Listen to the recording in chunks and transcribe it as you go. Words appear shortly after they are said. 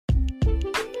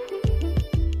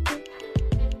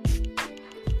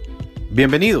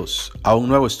Bienvenidos a un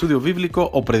nuevo estudio bíblico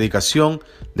o predicación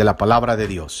de la Palabra de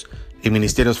Dios. En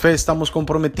Ministerios Fe estamos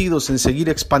comprometidos en seguir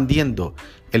expandiendo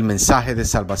el mensaje de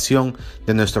salvación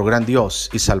de nuestro gran Dios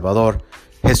y Salvador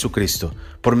Jesucristo.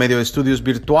 Por medio de estudios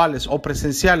virtuales o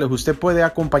presenciales, usted puede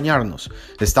acompañarnos.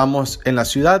 Estamos en la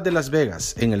ciudad de Las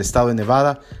Vegas, en el estado de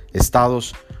Nevada,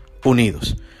 Estados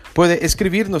Unidos. Puede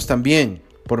escribirnos también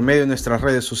por medio de nuestras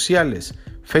redes sociales,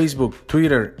 Facebook,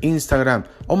 Twitter, Instagram,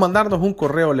 o mandarnos un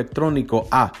correo electrónico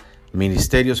a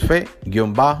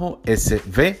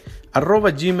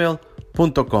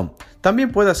ministeriosfe-sv@gmail.com.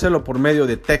 También puede hacerlo por medio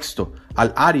de texto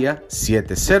al área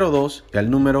 702 y al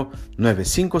número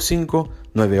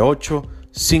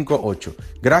 955-9858.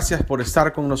 Gracias por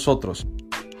estar con nosotros.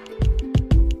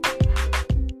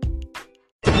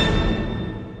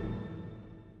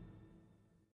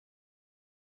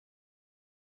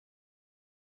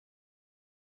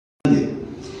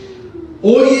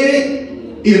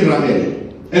 Oye, Israel,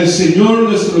 el Señor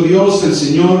nuestro Dios, el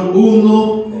Señor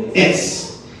uno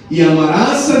es. Y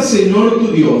amarás al Señor tu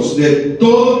Dios de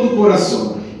todo tu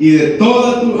corazón y de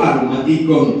toda tu alma y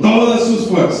con todas sus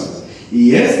fuerzas.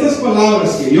 Y estas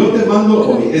palabras que yo te mando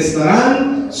hoy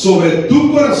estarán sobre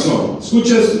tu corazón.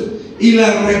 Escucha esto. Y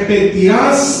las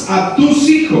repetirás a tus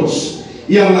hijos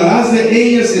y hablarás de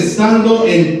ellas estando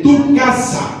en tu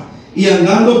casa y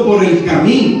andando por el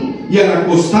camino y al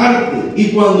acostarte y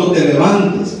cuando te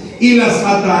levantes, y las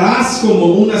atarás como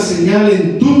una señal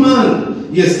en tu mano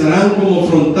y estarán como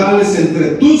frontales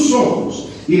entre tus ojos,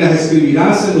 y las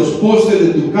escribirás en los postes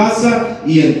de tu casa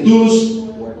y en tus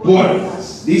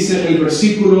puertas. Dice el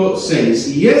versículo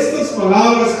 6: y estas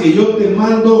palabras que yo te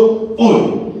mando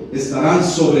hoy estarán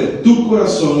sobre tu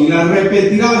corazón y las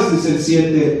repetirás, dice el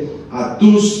 7, a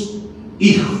tus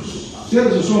hijos.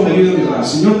 Cierra sus ojos, ayúdame a orar.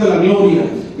 Señor de la gloria,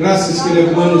 gracias que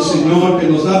eres bueno, Señor, que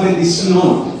nos da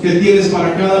bendición, que tienes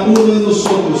para cada uno de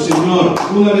nosotros, Señor,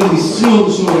 una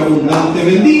bendición sobreabundante.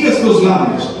 Bendiga estos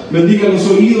labios, bendiga los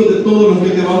oídos de todos los que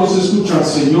te vamos a escuchar,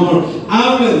 Señor.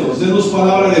 Háblanos, denos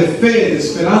palabra de fe, de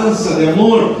esperanza, de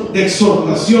amor, de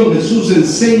exhortación. Jesús,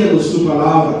 enséñanos tu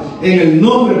palabra. En el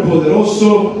nombre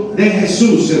poderoso de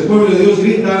Jesús, el pueblo de Dios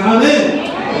grita, amén.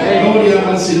 Gloria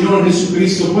al Señor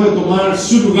Jesucristo. Puede tomar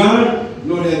su lugar.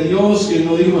 Gloria a Dios. Quien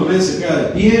no dijo amén se queda de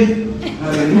pie.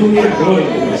 Aleluya. Gloria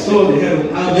a Dios. Todos dijeron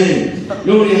amén.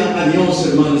 Gloria a Dios,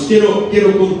 hermanos.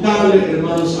 Quiero contarle,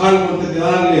 hermanos, algo antes de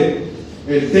darle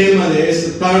el tema de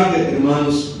esta tarde,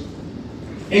 hermanos.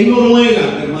 En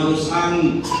Noruega, hermanos,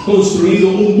 han construido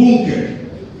un búnker.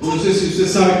 No sé si usted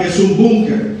sabe qué es un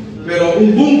búnker, pero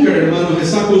un búnker, hermanos,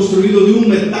 está construido de un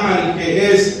metal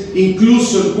que es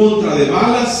incluso en contra de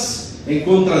balas, en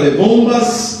contra de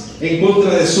bombas, en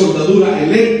contra de soldadura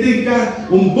eléctrica.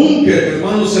 Un búnker,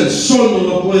 hermanos, el sol no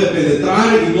lo puede penetrar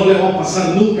y no le va a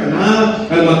pasar nunca nada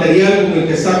al material con el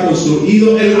que está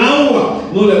construido. El agua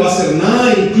no le va a hacer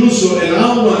nada, incluso el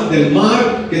agua del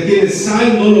mar que tiene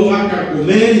sal no lo va a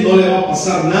carcomer y no le va a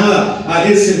pasar nada a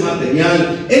ese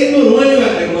material. En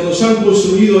Noruega, hermanos, han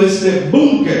construido este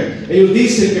búnker. Ellos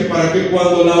dicen que para que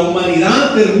cuando la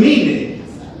humanidad termine,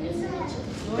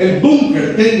 el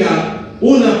búnker tenga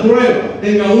una prueba,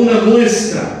 tenga una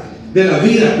muestra de la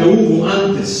vida que hubo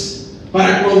antes,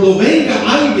 para cuando venga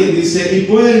alguien, dice, y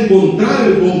pueda encontrar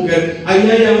el búnker,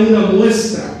 ahí haya una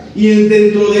muestra, y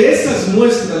dentro de esas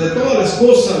muestras de todas las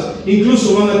cosas,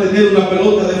 incluso van a tener una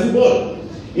pelota de fútbol,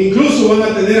 incluso van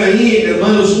a tener ahí,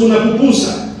 hermanos, una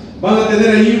pupusa, van a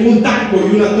tener ahí un taco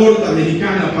y una torta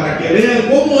mexicana para que vean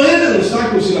cómo eran los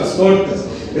tacos y las tortas.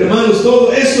 Hermanos,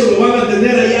 todo eso lo van a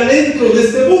tener ahí adentro de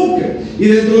este búnker. Y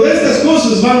dentro de estas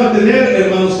cosas van a tener,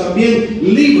 hermanos, también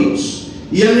libros.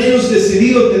 Y han ellos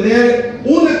decidido tener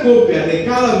una copia de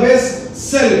cada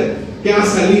bestseller que ha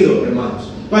salido, hermanos.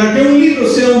 Para que un libro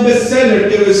sea un bestseller,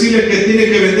 quiero decirle que tiene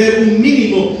que vender un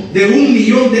mínimo de 1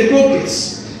 millón de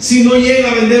copias. Si no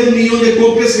llega a vender 1 millón de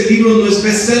copias, el libro no es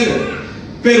bestseller.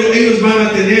 Pero ellos van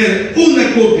a tener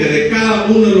una copia de cada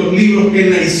uno de los libros que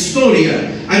en la historia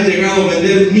han llegado a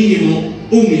vender mínimo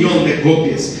 1 millón de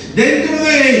copias. Dentro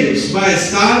de ellos va a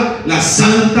estar la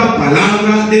santa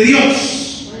palabra de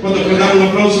Dios. Cuando le damos un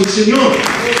aplauso al Señor,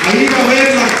 ahí va a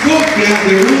haber la copia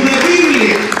de una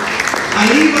Biblia.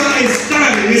 Ahí va a estar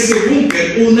en ese búnker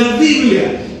una Biblia,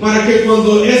 para que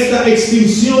cuando esta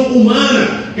extinción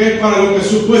humana, que es para lo que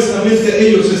supuestamente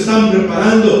ellos están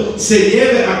preparando, se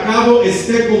lleve a cabo,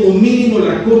 esté como mínimo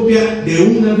la copia de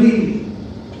una Biblia.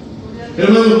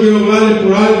 Hermanos, quiero hablarle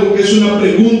por algo que es una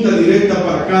pregunta directa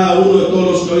para cada uno de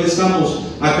todos los que hoy estamos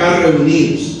acá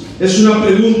reunidos. Es una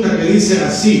pregunta que dice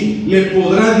así: ¿le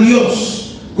podrá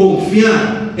Dios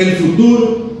confiar el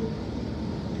futuro?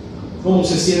 ¿Cómo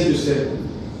se siente usted?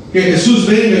 que Jesús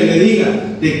venga y le diga,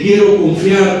 te quiero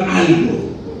confiar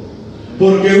algo.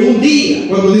 Porque un día,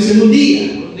 cuando dicen un día,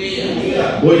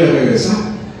 voy a regresar.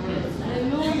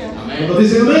 Cuando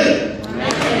dicen amén.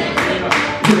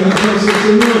 Gracias,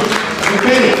 Señor. Ok,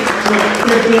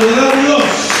 que podrá Dios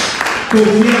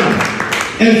confiar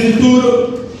el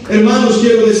futuro. Hermanos,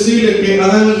 quiero decirle que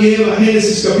Adán y Eva,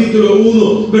 Génesis capítulo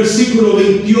 1, versículo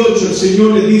 28, el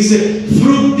Señor le dice,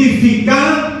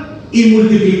 fructificad y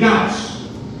multiplicaos.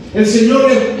 El Señor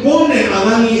le pone a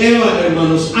Adán y Eva,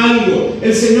 hermanos, algo.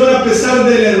 El Señor, a pesar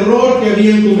del error que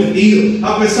habían cometido,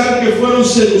 a pesar que fueron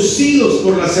seducidos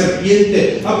por la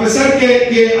serpiente, a pesar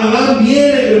que Adán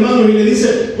viene, hermanos, y le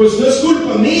dice, pues no es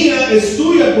culpa mía, es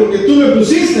tuya, porque tú me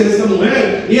pusiste a esta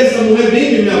mujer, y esta mujer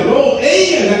vino y me habló.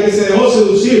 Ella es la que se dejó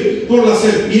seducir por la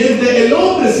serpiente. El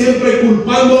hombre siempre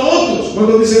culpando a otros.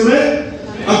 ¿Cuándo dice amén?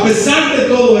 A pesar de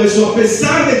todo eso, a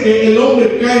pesar de que el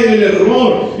hombre cae en el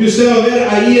error, y usted va a ver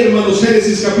ahí, hermanos,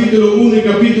 Génesis capítulo 1 y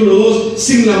capítulo 2,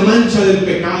 sin la mancha del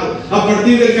pecado. A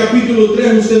partir del capítulo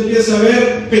 3 usted empieza a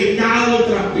ver pecado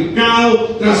tras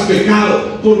pecado tras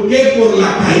pecado. ¿Por qué? Por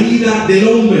la caída del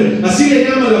hombre. Así le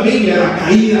llama la Biblia, la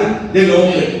caída del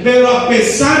hombre. Pero a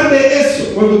pesar de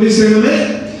eso, cuando dicen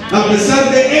amén, a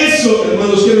pesar de eso,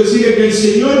 hermanos, quiero decir que el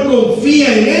Señor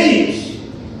confía en ellos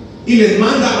y les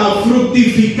manda a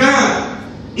fructificar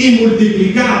y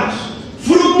multiplicar.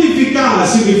 Fructificar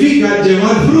significa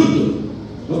llevar fruto.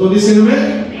 ¿Cuándo dicen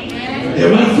amén?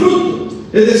 Llevar fruto.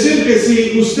 Es decir, que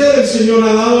si usted, el Señor,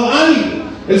 ha dado algo,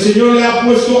 el Señor le ha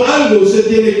puesto algo, usted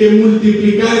tiene que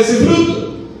multiplicar ese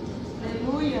fruto.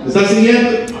 ¿Me está siguiendo?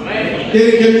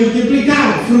 Tiene que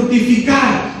multiplicar,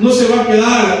 fructificar. No se va a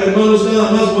quedar, hermanos,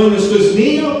 nada más, bueno, esto es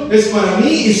mío, es para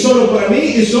mí y solo para mí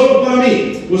y solo para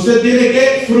mí. Usted tiene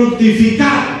que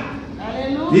fructificar.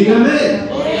 Dígame.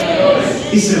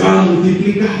 Y se va a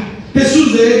multiplicar.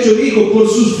 Jesús de hecho dijo, por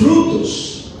sus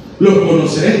frutos los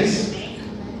conoceréis.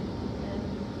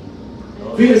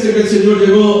 Fíjense que el Señor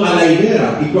llegó a la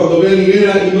higuera, y cuando ve la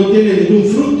higuera y no tiene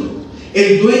ningún fruto,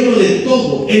 el dueño de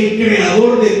todo, el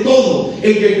creador de todo,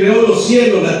 el que creó los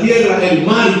cielos, la tierra, el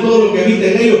mar y todo lo que habita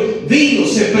en ellos, vino,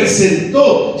 se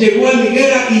presentó, llegó a la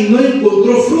higuera y no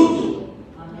encontró fruto.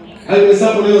 ¿Alguien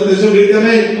está poniendo atención? Grite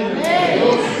amén.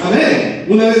 Amén.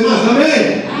 Una vez más,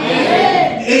 amén.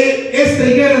 Esta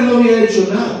higuera no había hecho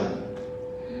nada.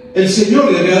 El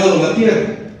Señor le había dado la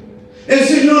tierra. El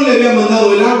Señor le había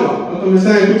mandado el agua. ¿Me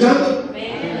están escuchando?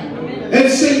 El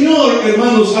Señor,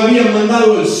 hermanos, había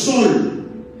mandado el sol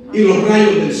y los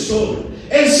rayos del sol.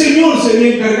 El Señor se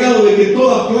había encargado de que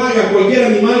toda plaga, cualquier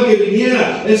animal que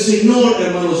viniera, el Señor,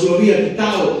 hermanos, lo había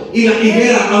quitado. Y la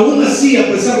higuera, aún así,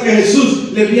 a pesar que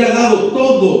Jesús le había dado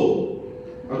todo.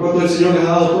 ¿A cuánto el Señor le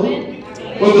ha dado todo?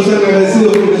 ¿Cuántos están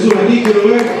agradecidos por Jesús aquí? Quiero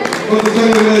ver. ¿Cuántos están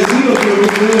agradecidos por lo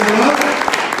que Dios le ha dado?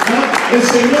 El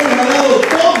Señor le ha dado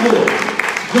todo.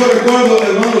 Yo recuerdo,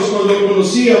 hermanos, cuando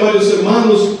conocí a varios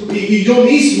hermanos y yo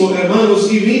mismo, hermanos,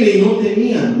 y vine y no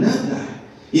tenía nada.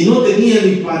 Y no tenía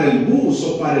ni para el bus,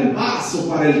 o para el bus, o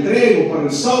para el tren, o para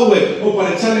el subway, o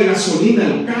para echarle gasolina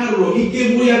al carro. ¿Y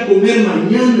qué voy a comer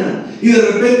mañana? Y de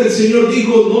repente el Señor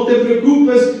dijo, no te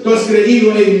preocupes, tú has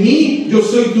creído en mí, yo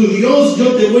soy tu Dios, yo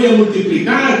te voy a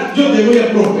multiplicar, yo te voy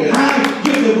a prosperar,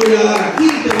 yo te voy a dar aquí,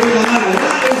 te voy a dar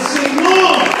allá. El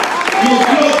Señor nos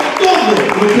dio todo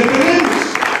lo que tenemos.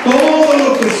 Todo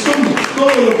lo que somos,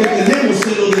 todo lo que tenemos,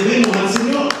 se lo debemos al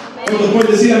Señor. ¿Cuántos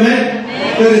pueden decir amén?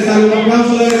 Pueden dar un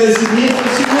aplauso de agradecimiento al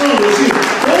Señor. Decir,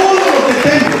 todo lo que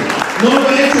tengo, no lo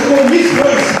he hecho con mis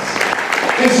fuerzas.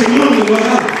 El Señor me lo ha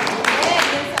dado.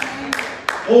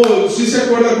 Oh, ¿sí se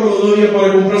acuerda cuando no había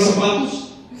para comprar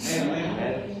zapatos?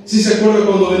 ¿Sí se acuerda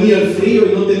cuando venía el frío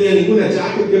y no tenía ninguna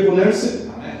jacket que ponerse?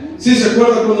 ¿Sí se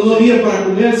acuerda cuando no había para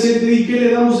comer? ¿Y qué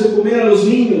le damos de comer a los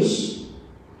niños?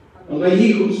 No hay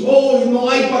hijos. Oh, no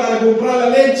hay para comprar la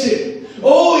leche.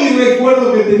 Oh, y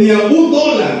recuerdo que tenía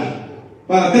 $1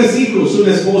 para 3 hijos,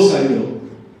 una esposa y yo.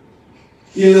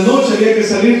 Y en la noche había que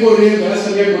salir corriendo. Ya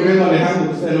salía corriendo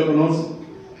Alejandro, ustedes lo conocen.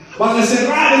 Van a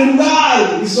cerrar el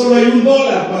lugar y solo hay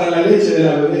 $1 para la leche de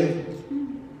la bebé.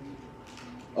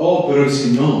 Oh, pero el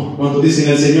Señor, ¿cuántos dicen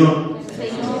el Señor?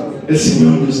 El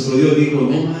Señor nuestro Dios dijo,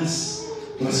 no más,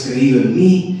 tú has creído en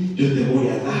mí, yo te voy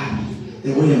a dar,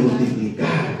 te voy a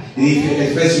multiplicar. Y dice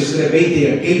Efesios 3:20, y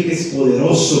aquel que es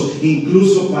poderoso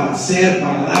incluso para hacer,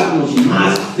 para darnos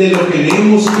más de lo que le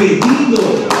hemos pedido.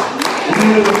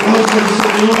 Señor,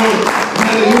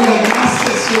 aleluya,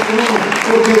 gracias Señor,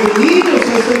 porque vinimos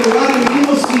a este lugar y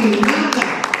vinimos sin nada.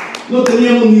 No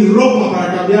teníamos ni ropa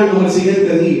para cambiarnos al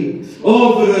siguiente día.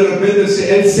 Oh, pero de repente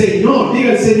el Señor,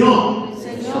 diga el Señor,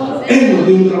 Él nos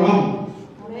dio un trabajo.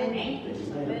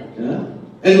 ¿Ya?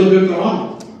 Él nos dio un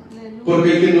trabajo.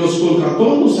 Porque el que nos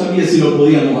contrató no sabía si lo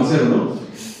podíamos hacer o no.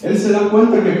 Él se da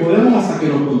cuenta que podemos hasta que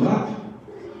nos contrata.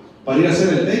 Para ir a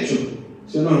hacer el techo.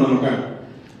 ¿Sí o no, hermano Carlos?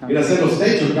 Ir a hacer los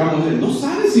techos. No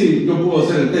sabe si yo puedo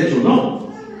hacer el techo o no.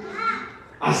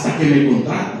 Hasta que me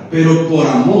contrata. Pero por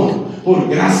amor, por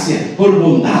gracia, por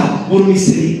bondad, por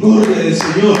misericordia del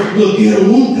Señor, nos dieron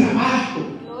un trabajo.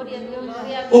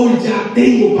 Hoy ya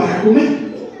tengo para comer.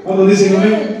 Cuando dicen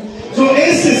amén.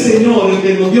 Ese Señor, el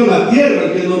que nos dio la tierra,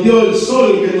 el que nos dio el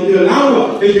sol, el que nos dio el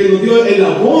agua, el que nos dio el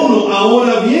abono,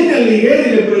 ahora viene al higuero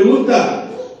y le pregunta: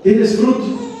 ¿tienes fruto?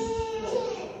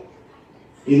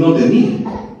 Y no tenía.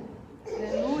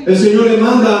 El Señor le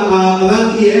manda a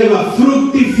Adán y Eva: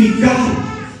 fructificar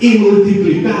y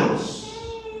multiplicados.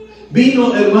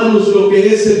 Vino, hermanos, lo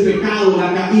que es el pecado,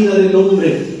 la caída del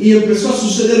hombre, y empezó a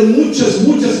suceder muchas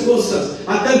cosas,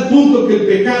 a tal punto que el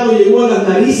pecado llegó a las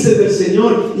narices del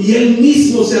Señor y Él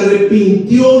mismo se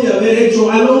arrepintió de haber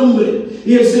hecho al hombre.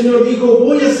 Y el Señor dijo: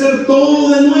 voy a hacer todo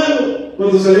de nuevo.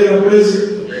 Cuando saliera por eso,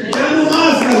 ya no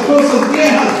más las cosas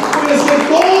viejas, voy a hacer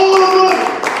todo nuevo.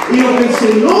 Y lo que el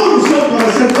Señor usó para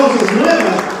hacer cosas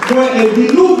nuevas fue el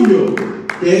diluvio,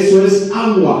 que eso es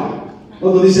agua.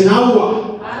 Cuando dicen agua,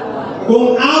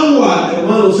 con agua,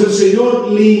 hermanos, el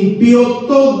Señor limpió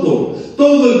todo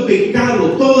el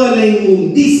pecado, toda la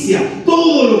inmundicia,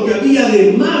 todo lo que había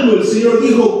de malo. El Señor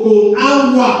dijo: con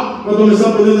agua. ¿Cuánto me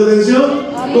están poniendo atención?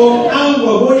 Con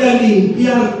agua voy a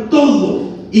limpiar todo.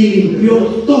 Y limpió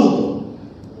todo.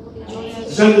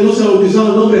 O sea, que no se ha bautizado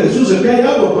en nombre de Jesús, aquí hay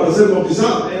agua para ser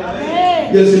bautizado.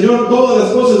 Y el Señor, todas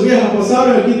las cosas viejas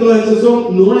pasaron, aquí todas estas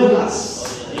son nuevas.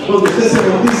 Cuando usted se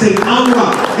bautiza en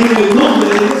agua, en el nombre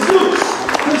de Jesús,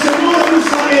 el Señor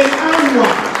usa el agua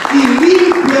y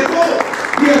limpia todo.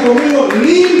 Diga conmigo: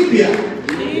 limpia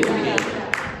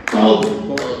todo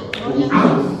con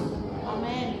agua.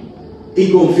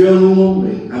 Y confió en un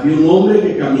hombre. Había un hombre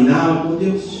que caminaba con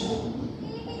Dios.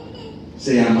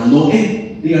 Se llama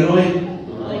Noé. Diga Noé.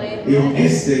 Dijo: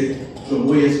 lo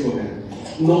voy a escoger.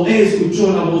 Noé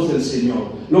escuchó la voz del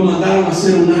Señor. Lo mandaron a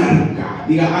hacer un arca.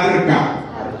 Diga arca.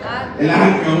 El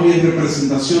arca hoy es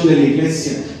representación de la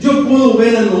iglesia. Yo puedo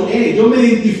ver a Noé, yo me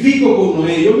identifico con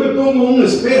Noé, yo me pongo en un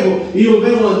espejo y yo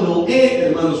veo a Noé,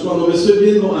 hermanos, cuando me estoy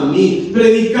viendo a mí,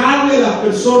 predicarle a las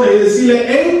personas y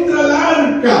decirle: entra al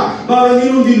arca, va a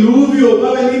venir un diluvio,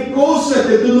 va a venir cosas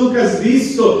que tú nunca has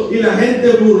visto, y la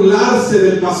gente burlarse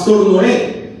del pastor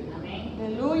Noé.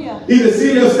 Aleluya. Y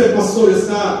decirle a usted: pastor,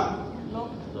 está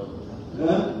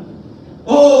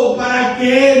oh, ¿para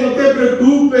qué? No te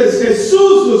preocupes.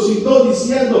 Jesús lo citó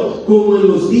diciendo: como en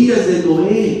los días de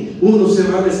Noé, unos se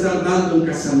van a estar dando un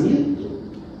casamiento.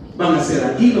 Van a ser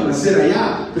aquí, van a ser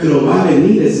allá, pero va a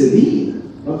venir ese día.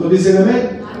 ¿Cuántos dicen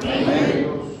amén? Amén.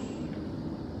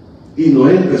 Y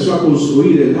Noé empezó a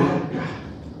construir el arca,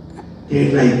 que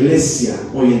es la iglesia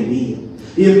hoy en día.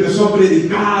 Y empezó a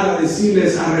predicar, a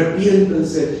decirles: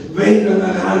 arrepiéntanse, vengan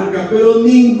al arca. Pero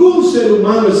ningún ser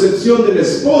humano, a excepción de la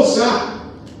esposa.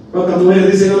 ¿Cuántas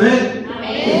mujeres dicen amén?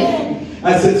 Amén.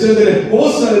 A excepción de la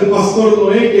esposa del pastor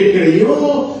Noé, que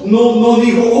creyó, no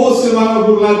dijo: oh, se van a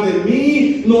burlar de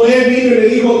mí. Noé vino y le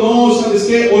dijo: no, ¿sabes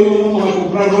qué? Hoy no vamos a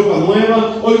comprar ropa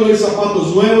nueva, hoy no hay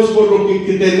zapatos nuevos, por lo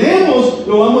que tenemos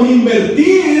lo vamos a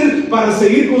invertir para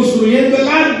seguir construyendo el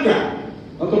arca.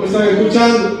 ¿Cuántos me están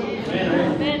escuchando?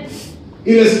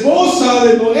 Y la esposa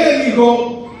de Noé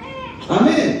dijo: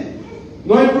 amén,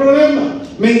 no hay problema,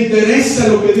 me interesa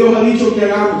lo que Dios ha dicho que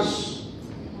hagamos.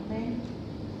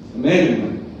 Amén,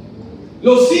 hermano.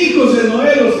 Los hijos de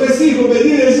Noé, los 3 hijos,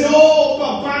 venían y decían: oh,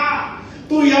 papá,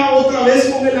 tú ya otra vez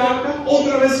con el arca,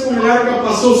 otra vez con el arca.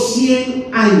 Pasó 100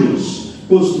 años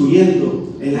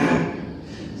construyendo el arca,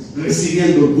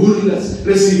 recibiendo burlas,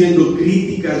 recibiendo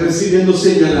críticas, recibiendo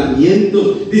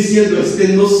señalamientos, diciendo: este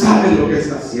no sabe lo que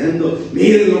está haciendo,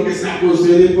 miren lo que está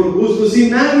construyendo por gusto, si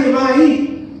nadie va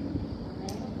ahí.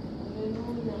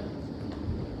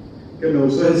 Que me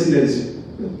gustó el silencio.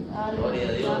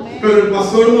 Pero el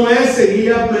pastor Noé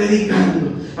seguía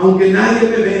predicando: aunque nadie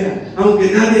me vea, aunque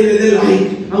nadie le dé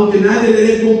like, aunque nadie le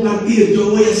dé compartir,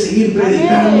 yo voy a seguir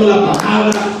predicando la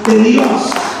palabra de Dios.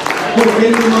 Porque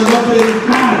Él me mandó a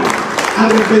predicar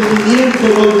arrepentimiento,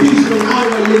 bautismo en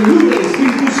agua y en luz del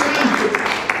Espíritu Santo.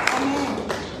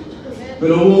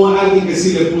 Pero hubo alguien que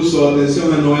sí le puso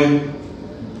atención a Noé,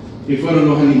 y fueron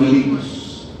los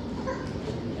animalitos.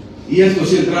 Y estos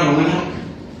sí entraron al arca.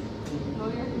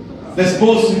 La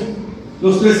esposa,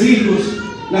 los 3 hijos,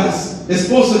 las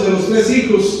esposas de los 3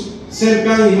 hijos, Sem,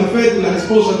 Cam y Jafet, las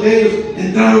esposas de ellos,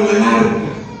 entraron al arca.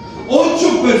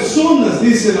 8 personas,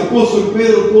 dice el apóstol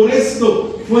Pedro, por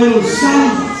esto fueron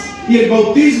salvas. Y el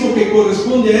bautismo que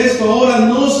corresponde a esto ahora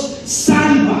nos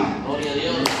salva.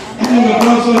 Un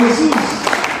aplauso a Jesús.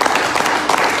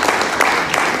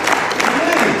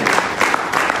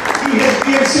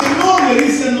 Y el Señor le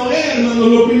dice a Noé, hermano,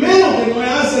 lo primero que Noé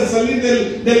hace es salir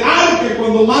del arca.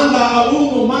 Cuando manda a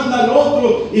uno, manda al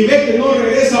otro y ve que no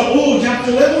regresa. Ya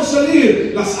podemos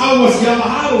salir, las aguas ya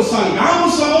bajaron,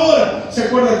 salgamos ahora. ¿Se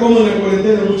acuerda cómo en la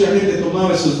cuarentena mucha gente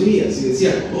tomaba esos días y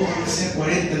decía, van a ser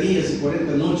 40 días y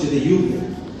 40 noches de lluvia?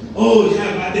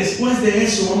 Ya después de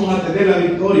eso vamos a tener la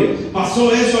victoria.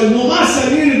 Pasó eso, al no más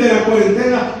salir de la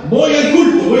cuarentena, voy al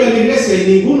culto, voy a la iglesia y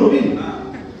ninguno vino.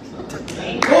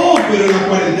 Pero en la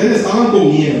cuarentena estaban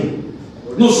con miedo.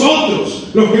 Nosotros,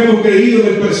 los que hemos creído en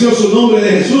el precioso nombre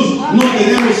de Jesús, no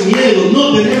tenemos miedo,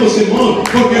 no tenemos temor,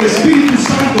 porque el Espíritu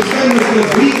Santo está en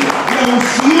nuestras vidas. La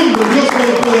unción de Dios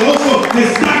Todopoderoso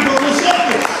está con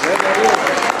nosotros.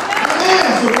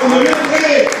 Eso, cuando yo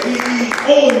entré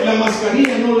y la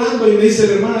mascarilla no ando y me dice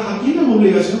la hermana, aquí no es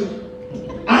obligación.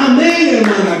 Amén,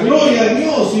 hermana, gloria a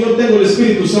Dios. Y yo tengo el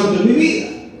Espíritu Santo en mi vida.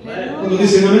 Cuando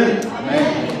dicen amén.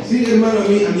 Sí, hermano, a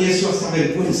mí eso hasta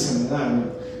vergüenza me da,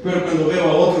 hermano. Pero cuando veo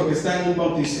a otro que está en un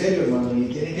bautisterio, hermano,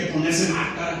 y tiene que ponerse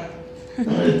máscara,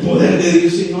 el poder de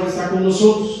Dios, Señor, está con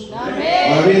nosotros.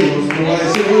 Ahora bien, no va a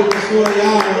decir, pastor,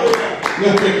 ya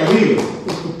es precavido.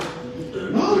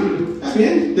 No, está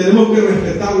bien, tenemos que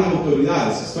respetar las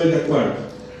autoridades, estoy de acuerdo.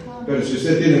 Pero si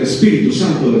usted tiene el Espíritu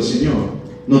Santo del Señor,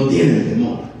 no tiene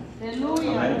temor.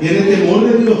 Tiene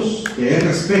temor de Dios, que es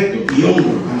respeto y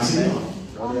honra al Señor.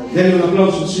 Denle un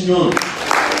aplauso al Señor.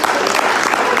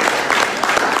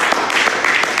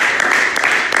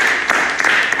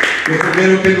 Lo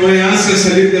primero que Noé hace al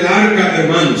salir del arca,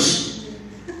 hermanos,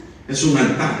 es un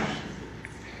altar.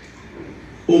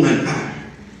 Un altar.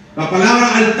 La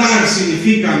palabra altar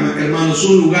significa, hermanos,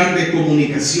 un lugar de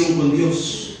comunicación con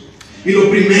Dios. Y lo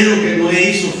primero que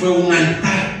Noé hizo fue un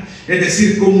altar. Es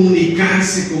decir,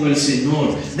 comunicarse con el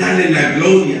Señor, darle la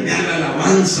gloria, darle la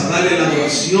alabanza, darle la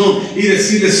adoración y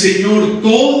decirle, Señor,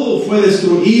 todo fue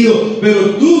destruido,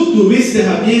 pero tú tuviste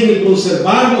a bien el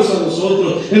conservarnos a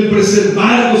nosotros, el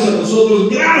preservarnos a nosotros.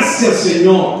 Gracias,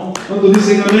 Señor. Cuando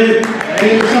dicen amén,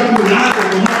 Él nos ha cuidado,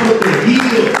 nos ha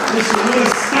protegido. El Señor ha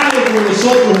estado con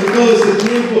nosotros en todo este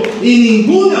tiempo y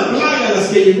ninguna plaga de las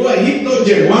que llegó a Egipto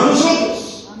llegó a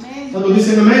nosotros. Cuando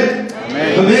dicen amén.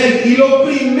 Amén. Y lo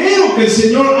primero que el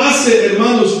Señor hace,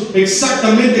 hermanos,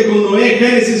 exactamente con Noé,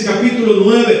 Génesis capítulo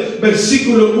 9,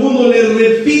 versículo 1, le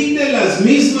repite las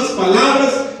mismas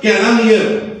palabras que Adán y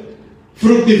Eva: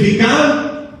 fructificad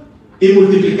y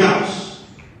multiplicaos.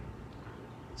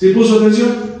 ¿Sí puso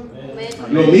atención?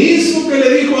 Lo mismo que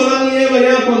le dijo a Adán y Eva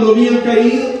ya cuando habían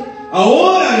caído,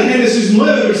 ahora en Génesis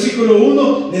 9, versículo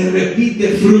 1, le repite: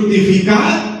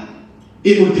 fructificad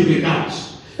y multiplicaos.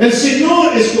 El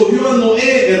Señor escogió a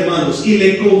Noé, hermanos, y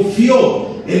le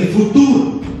confió el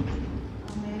futuro.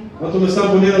 ¿Cuántos me están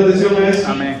poniendo atención a eso?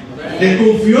 Amén. Le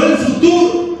confió el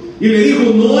futuro y le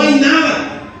dijo: no hay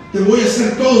nada, te voy a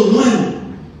hacer todo nuevo.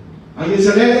 ¿Alguien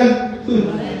se alegra?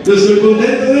 Yo estoy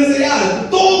contento desde ya.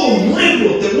 Todo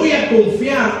nuevo, te voy a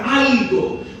confiar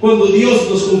algo. Cuando Dios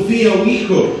nos confía un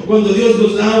hijo, cuando Dios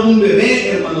nos da un bebé,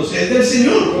 hermanos, es del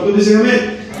Señor. ¿Cuántos dicen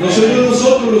amén? No son de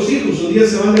nosotros los hijos, un día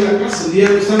se van de la casa, un día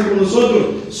no están con nosotros,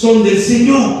 son del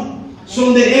Señor,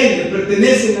 son de Él,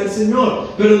 pertenecen al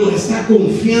Señor, pero nos está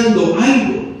confiando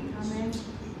algo.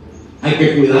 Hay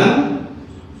que cuidarlo.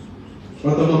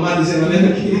 ¿Cuántas mamás dicen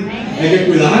amén aquí? Hay que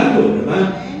cuidarlo,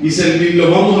 ¿verdad? Y lo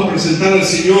vamos a presentar al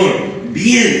Señor.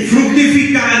 Bien,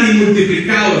 fructificad y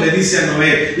multiplicado, le dice a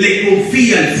Noé. Le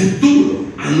confía el futuro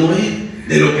a Noé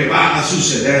de lo que va a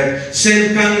suceder.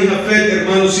 Sem, Cam y Jafet,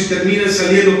 hermanos, si terminan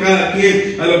saliendo cada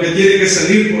quien a lo que tiene que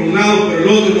salir por un lado, por el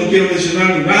otro, no quiero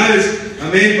mencionar lugares,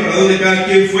 amén, para donde cada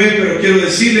quien fue, pero quiero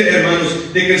decirle,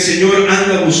 hermanos, de que el Señor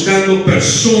anda buscando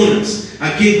personas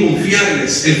a quien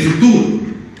confiarles el futuro.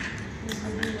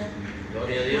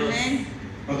 Gloria a Dios.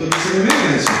 ¿Cuántos dicen amén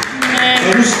a eso?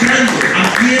 Está buscando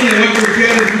a quién le va a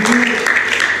confiar el futuro.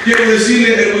 Quiero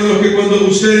decirle, hermanos, que cuando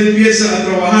usted empieza a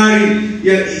trabajar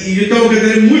y yo tengo que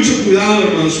tener mucho cuidado,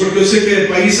 hermanos, porque yo sé que de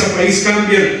país a país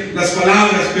cambian las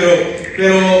palabras,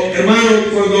 pero hermano,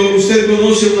 cuando usted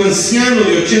conoce a un anciano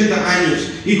de 80 años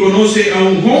y conoce a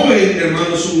un joven,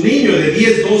 hermanos, un niño de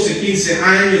 10, 12, 15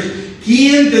 años,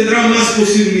 ¿quién tendrá más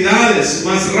posibilidades,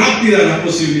 más rápidas las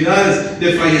posibilidades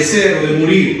de fallecer o de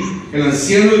morir? ¿El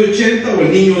anciano de 80 o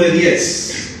el niño de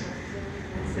 10?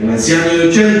 El anciano de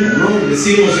 80, ¿no?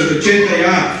 Decimos el de 80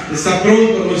 ya está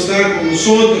pronto a no estar con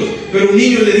nosotros, pero un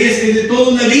niño de 10 tiene toda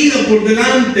una vida por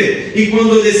delante. Y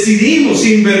cuando decidimos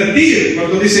invertir,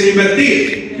 cuando dicen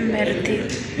invertir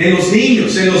en los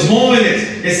niños, en los jóvenes,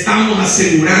 estamos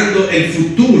asegurando el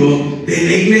futuro de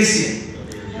la iglesia.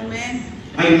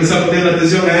 ¿Alguien me está poniendo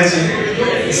atención a eso?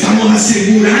 Estamos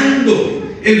asegurando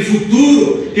el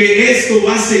futuro, que esto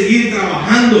va a seguir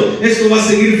trabajando, esto va a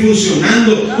seguir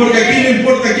funcionando, porque aquí no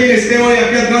importa quién esté hoy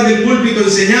aquí atrás del púlpito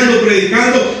enseñando,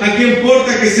 predicando, aquí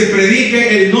importa que se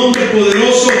predique el nombre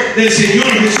poderoso del Señor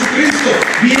Jesucristo.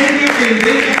 Viene quien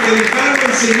venga predicando,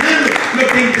 enseñando. Lo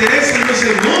que interesa no es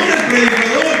el nombre del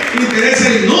predicador, interesa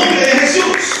el nombre de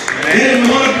Jesús. Es el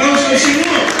mejor aplauso del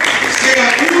Señor.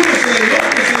 Sea uno, sea el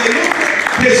otro, sea el otro,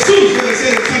 Jesús debe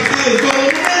ser exaltado en todo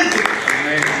momento.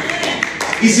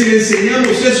 Y si le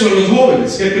enseñamos eso a los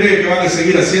jóvenes, ¿qué creen que van a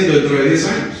seguir haciendo dentro de 10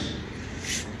 años?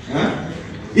 ¿Ah?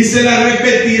 Y se las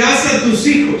repetirás a tus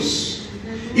hijos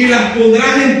y las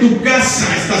pondrás en tu casa,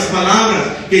 estas palabras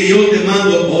que yo te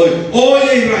mando hoy.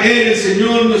 Oye Israel, el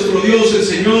Señor nuestro Dios, el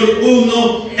Señor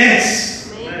uno es.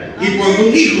 Y cuando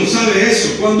un hijo sabe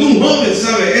eso, cuando un joven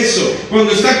sabe eso,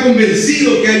 cuando está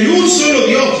convencido que hay un solo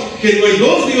Dios, que no hay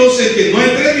dos dioses, que no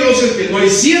hay tres dioses, que no hay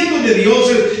cientos de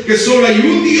dioses, que solo hay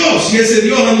un Dios, y ese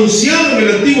Dios anunciado en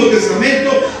el Antiguo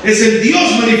Testamento es el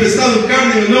Dios manifestado en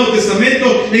carne en el Nuevo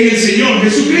Testamento, en el Señor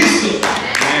Jesucristo.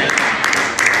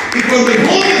 Y cuando el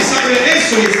joven sabe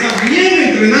eso y está bien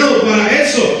entrenado para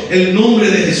eso, el nombre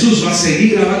de Jesús va a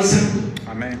seguir avanzando.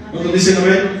 Amén. ¿Cuántos dicen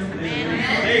amén?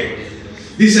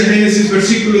 Dice Génesis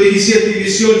versículo 17 y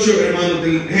 18, hermanos,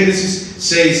 del Génesis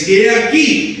 6. Y he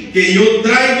aquí que yo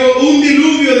traigo un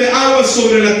diluvio de agua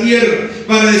sobre la tierra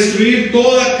para destruir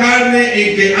toda carne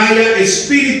en que haya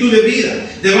espíritu de vida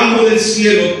debajo del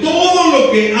cielo. Todo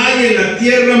lo que hay en la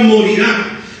tierra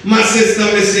morirá. Mas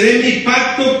estableceré mi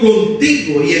pacto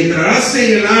contigo y entrarás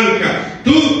en el arca,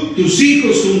 tú, tus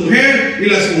hijos, tu mujer y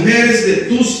las mujeres de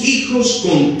tus hijos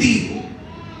contigo.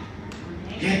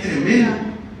 ¡Qué tremendo!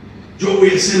 Yo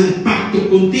voy a hacer un pacto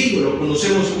contigo, lo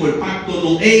conocemos como el pacto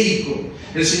noéico.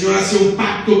 El Señor hace un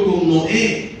pacto con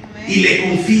Noé y le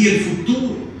confía el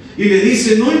futuro. Y le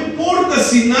dice, no importa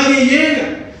si nadie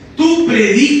llega, tú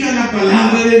predica la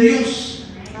palabra de Dios.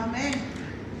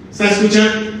 ¿Está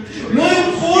escuchando? No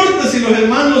importa si los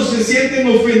hermanos se sienten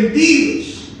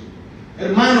ofendidos.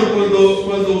 Hermano,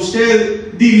 cuando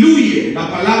usted diluye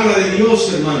la palabra de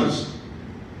Dios, hermanos,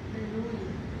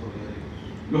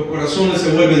 los corazones se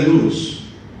vuelven duros.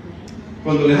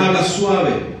 Cuando les habla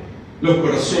suave, los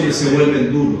corazones se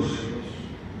vuelven duros.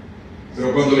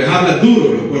 Pero cuando les habla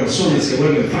duro, los corazones se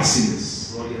vuelven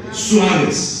fáciles,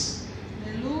 suaves.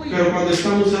 Pero cuando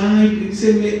estamos, ay,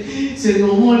 se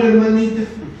enojó la hermanita,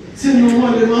 se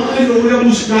enojó el hermano, ay, lo voy a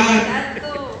buscar.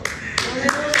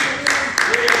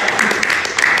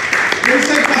 Es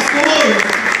el pastor.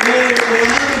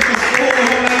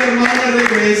 Ojalá la hermana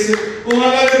regrese,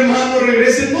 ojalá el hermano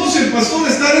regrese. No, si el pastor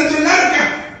está dentro del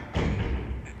arca,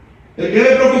 el que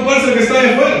debe preocuparse es el que está de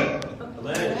afuera,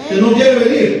 que no quiere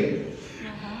venir.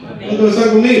 ¿Cuántos están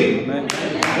conmigo?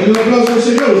 Un aplauso al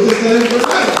Señor. Usted está dentro del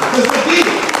arca, usted está aquí.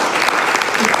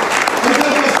 Está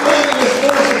el pastor y la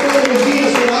esposa todos los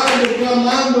días orando,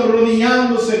 clamando,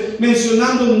 arrodillándose,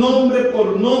 mencionando nombre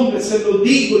por nombre. Se lo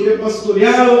digo, yo he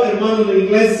pastoreado, hermano, en la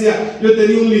iglesia. Yo he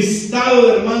tenido un listado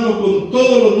de hermanos con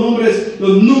todos los nombres,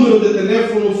 los números de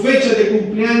teléfono, fechas de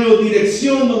cumpleaños,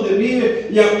 dirección donde vive,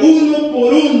 y a uno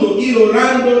por uno ir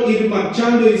orando, ir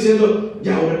marchando y diciendo,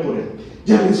 ya oré por él,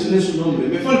 ya mencioné su nombre,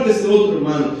 me falta este otro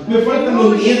hermano, me faltan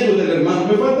los nietos del hermano,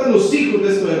 me faltan los hijos de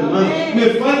estos hermanos, me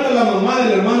falta la mamá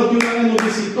del hermano que una vez nos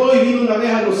visitó y vino una vez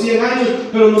a los 100 años,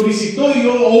 pero nos visitó y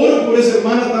yo oro por esa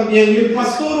hermana también, y el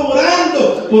pastor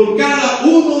orando por cada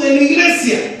uno de la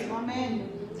iglesia. Amén.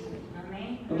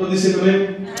 ¿Cuántos dicen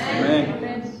amén? Amén.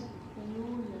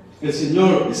 El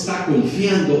Señor está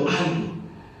confiando algo.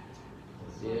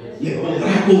 ¿Le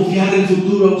podrá confiar el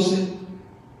futuro a usted?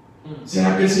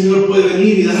 ¿Será que el Señor puede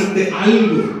venir y darte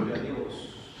algo?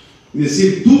 Y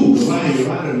decir, tú lo vas a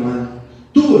llevar, hermano.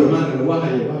 Tú, hermano, lo vas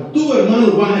a llevar. Tú,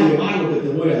 hermano, vas a llevar lo que te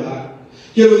voy a dar.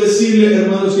 Quiero decirle,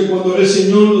 hermanos, que cuando el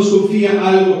Señor nos confía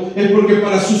algo, es porque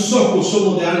para sus ojos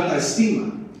somos de alta estima.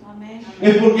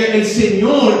 Es porque el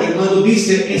Señor, hermano,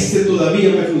 dice, este todavía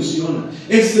me funciona,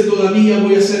 este todavía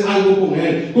voy a hacer algo con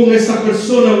él, con esta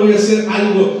persona voy a hacer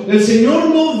algo. El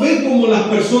Señor no ve como las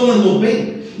personas nos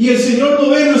ven, y el Señor no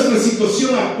ve nuestra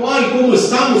situación actual, cómo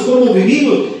estamos, cómo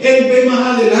vivimos. Él ve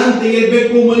más adelante y Él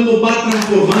ve cómo Él nos va a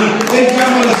transformar. Él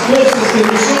llama las cosas que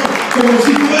no son como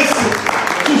si fuese.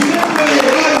 Usted puede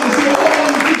llegar y decir, oh,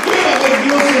 ¿qué puede haber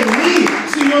Dios en mí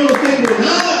si yo no tengo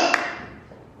nada?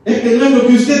 Es que no es lo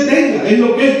que usted tenga, es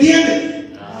lo que Él tiene.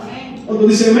 Cuando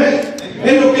dice amén,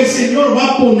 es lo que el Señor va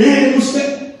a poner en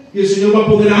usted. Y el Señor va a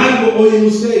poner algo hoy en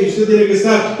usted y usted tiene que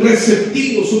estar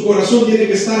receptivo, su corazón tiene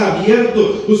que estar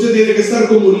abierto, usted tiene que estar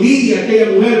como Lidia, aquella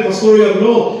mujer. El pastor hoy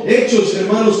habló, Hechos,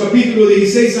 hermanos, capítulo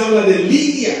 16 habla de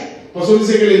Lidia. El pastor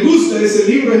dice que le gusta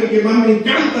ese libro, es el que más me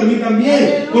encanta a mí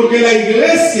también, porque la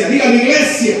iglesia, diga la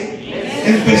iglesia,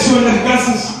 empezó en las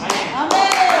casas,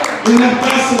 en las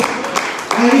casas.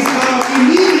 Ahí estaba, y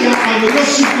Lidia abrió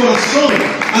su corazón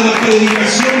a la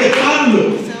predicación de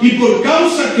Pablo. Y por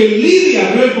causa que Lidia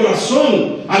abrió el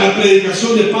corazón a la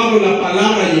predicación de Pablo, la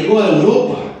palabra llegó a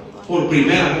Europa por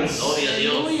primera vez.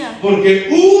 Porque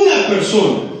una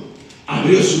persona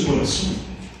abrió su corazón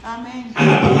a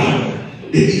la palabra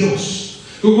de Dios.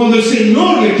 Cuando el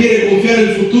Señor le quiere confiar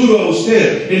el futuro a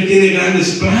usted, Él tiene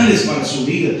grandes planes para su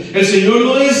vida. El Señor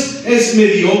no es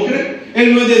mediocre.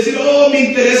 Él no es decir, oh, me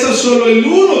interesa solo el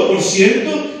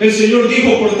 1%. El Señor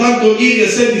dijo, por tanto, ir y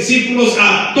hacer discípulos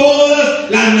a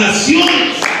todas las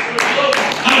naciones.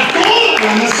 A todas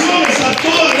las naciones, a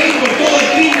toda lengua, toda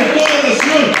tribu, toda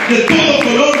nación, de todo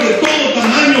color, de todo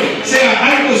tamaño, sea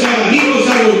alto, sea bajito,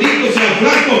 sea gordito, sea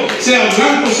flaco, sea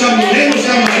blanco, sea moreno,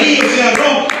 sea amarillo, sea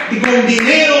rojo, y con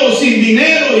dinero o sin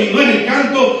dinero, y no es el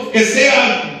canto, que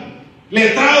sea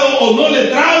letrado o no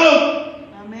letrado.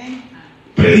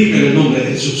 Predica en el nombre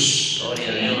de Jesús.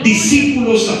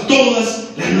 Discípulos a todas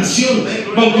las naciones,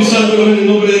 bautizándolos en el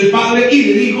nombre del Padre y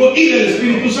del Hijo y del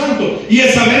Espíritu Santo. Y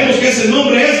ya sabemos que ese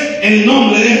nombre es el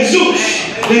nombre de Jesús.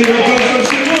 Denle un aplauso al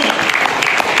Señor.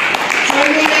 A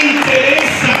Él no le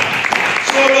interesa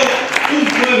solo un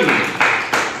pueblo.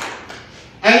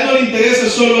 A Él no le interesa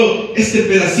solo este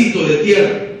pedacito de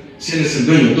tierra, si Él es el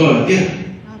dueño de toda la tierra.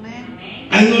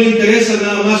 A Él no le interesa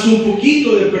nada más un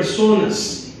poquito de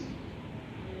personas.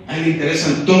 A Él le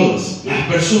interesan todas las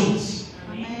personas.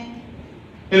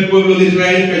 El pueblo de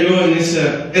Israel cayó en ese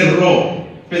error,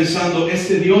 pensando,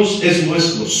 este Dios es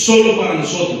nuestro, solo para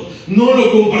nosotros, no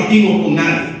lo compartimos con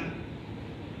nadie.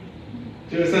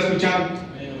 ¿Se me está escuchando?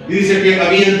 Y dice que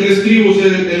habían 3 tribus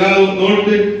del lado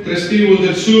norte, 3 tribus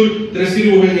del sur, 3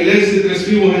 tribus en el este, 3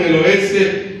 tribus en el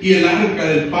oeste, y el arca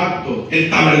del pacto, el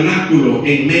tabernáculo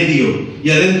en medio, y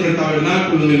adentro del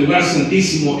tabernáculo, en el lugar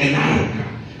santísimo, el arca.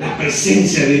 La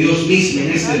presencia de Dios misma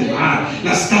en este lugar.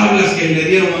 Las tablas que le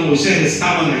dieron a Moisés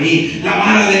estaban ahí. La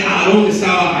vara de Aarón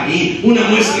estaba ahí. Una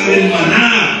muestra del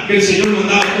maná que el Señor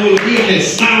mandaba todos los días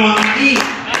estaba ahí.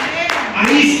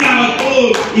 Ahí estaba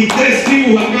todo. Y 3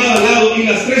 tribus a cada lado. Y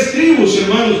las 3 tribus,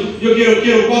 hermanos. Yo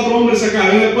quiero 4 hombres acá.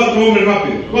 Venga, 4 hombres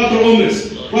rápido. 4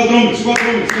 hombres. 4 hombres.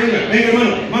 Venga,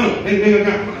 hermano. Venga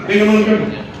acá. Venga, hermano Carlos.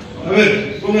 A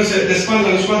ver, póngase de espalda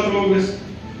a los 4 hombres.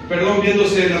 Perdón,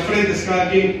 viéndose en las frentes cada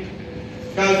quien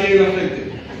en la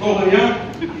frente. 2 allá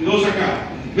y 2 acá.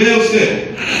 Vea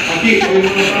usted, aquí,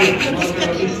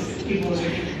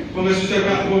 póngase usted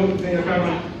acá, venga acá,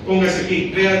 póngase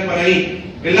aquí, vea para ahí.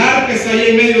 El arca está ahí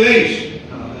en medio de ellos.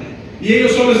 Y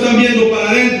ellos solo están viendo para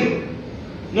adentro.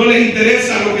 No les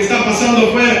interesa lo que está pasando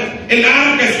afuera. El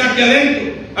arca está aquí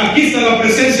adentro. Aquí está la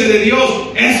presencia de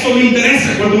Dios. Esto me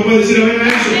interesa. ¿Cuánto puede decir amén a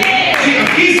eso? Sí,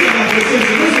 aquí está la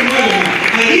presencia, no se muevan.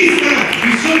 Ahí está,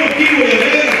 y solo aquí voy a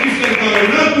ver, aquí está el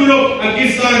tabernáculo, aquí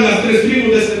están las 3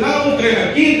 tribus de este lado, 3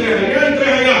 aquí, 3 allá y 3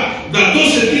 allá. Las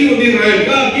 12 tribus de Israel,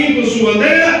 cada quien con su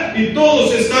bandera, y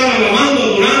todos están alabando,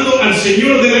 adorando al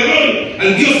Señor de la gloria,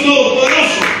 al Dios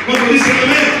Todopoderoso. Cuando dicen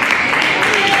amén.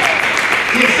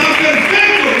 Y está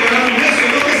perfecto que hagamos eso,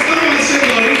 es lo que estamos haciendo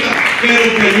ahorita, pero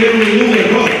cayeron en un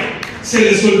error. Se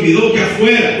les olvidó que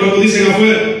afuera, cuando dicen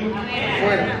afuera,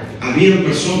 habían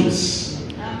personas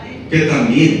que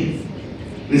también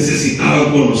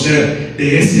necesitaban conocer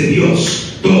de ese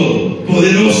Dios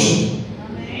todopoderoso.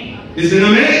 Dicen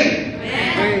amén.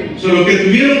 So, lo que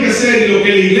tuvieron que hacer y lo que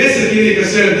la iglesia tiene que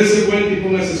hacer, dése vuelta y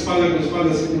póngase espalda con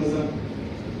espalda, así como están.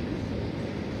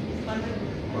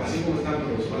 Así como están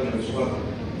con espalda con espalda.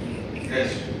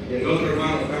 Eso. Y el otro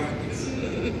hermano acá.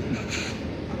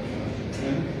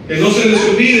 Que no se les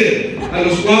olvide a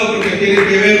los 4 que tienen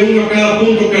que ver uno a cada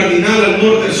punto cardinal, al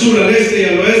norte, al sur, al este y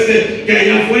al oeste, que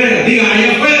allá afuera, diga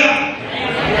allá afuera,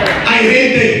 hay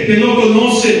gente que no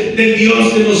conoce del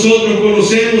Dios que nosotros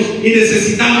conocemos y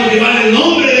necesitamos llevar el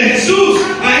nombre de Jesús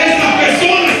a estas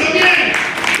personas también.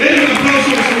 Denle un aplauso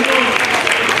al Señor.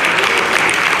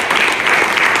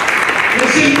 El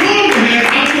Señor me ha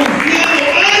confiado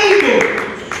algo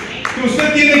que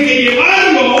usted tiene que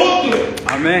llevarlo a otro.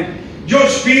 Amén.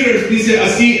 George Peters dice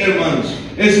así, hermanos: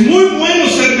 es muy bueno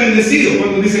ser bendecido.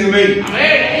 Cuando dicen amén,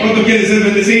 ¿cuánto quieren ser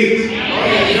bendecidos?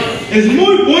 Es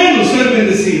muy bueno ser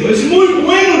bendecido, es muy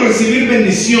bueno recibir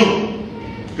bendición,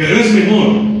 pero es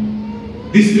mejor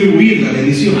distribuir la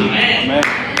bendición.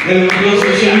 Denle un aplauso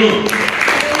al Señor.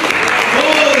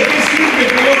 Oh, ¿de qué sirve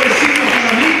que yo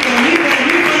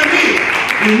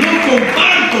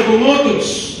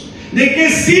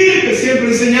decir que siempre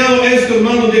he enseñado esto,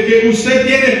 hermanos, de que usted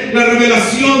tiene la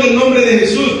revelación del nombre de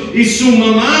Jesús, y su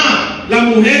mamá, la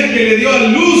mujer que le dio a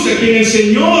luz, a quien el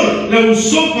Señor la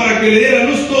usó para que le diera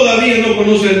luz, todavía no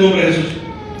conoce el nombre de Jesús.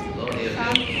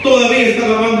 Todavía está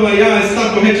lavando allá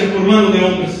estatuas hechas por manos de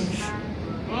hombres.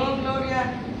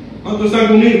 ¿Cuántos están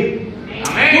conmigo?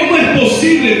 ¿Cómo es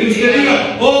posible que usted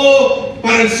diga, oh,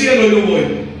 para el cielo yo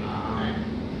voy?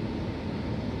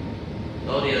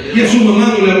 Y a su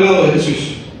mamá no le ha hablado de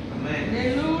Jesús.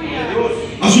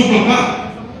 A su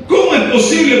papá. ¿Cómo es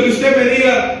posible que usted me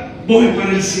diga, voy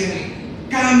para el cielo?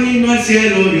 Camino al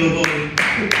cielo yo voy.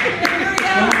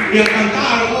 Y a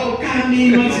cantar, oh,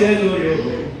 camino al cielo yo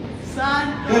voy.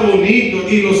 Qué bonito.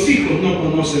 Y los hijos no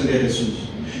conocen de Jesús.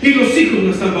 Y los hijos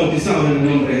no están bautizados en el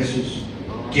nombre de Jesús.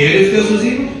 ¿Quiere usted a sus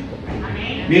hijos?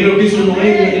 Mire lo que hizo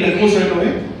Noé y la esposa de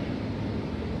Noé.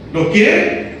 ¿Lo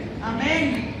quiere?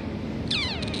 Amén.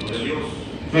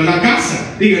 Pero en la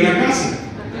casa, diga, en la casa,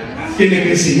 tiene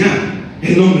que enseñar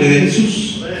el nombre de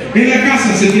Jesús. En la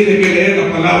casa se tiene que leer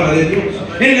la palabra de Dios.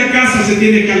 En la casa se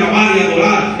tiene que alabar y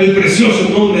adorar el precioso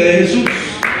nombre de Jesús.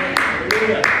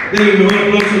 Denle el mejor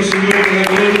aplauso al Señor de la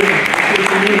gloria, al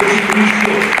Señor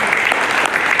Jesucristo.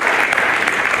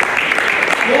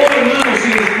 Oh, hermanos, y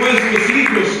después los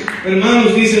hijos,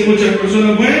 hermanos, dicen muchas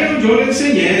personas, bueno, yo le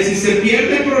enseñé, si se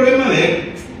pierde el problema de él,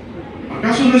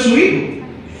 ¿acaso no es su hijo?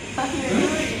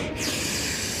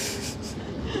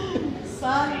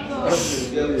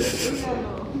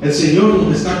 El Señor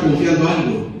nos está confiando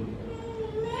algo.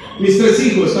 Mis 3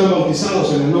 hijos están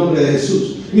bautizados en el nombre de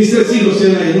Jesús. Mis 3 hijos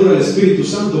tienen la llenura del Espíritu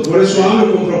Santo. Por eso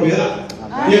hablo con propiedad.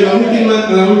 Y a la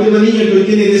última niña que hoy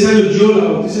tiene 10 años, yo la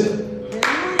bauticé.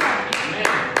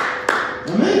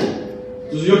 Amén.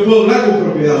 Entonces yo puedo hablar con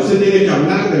propiedad. Usted tiene que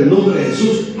hablar del nombre de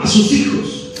Jesús a sus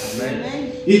hijos.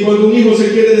 Amén. Y cuando un hijo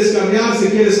se quiere descarriar, se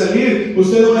quiere salir,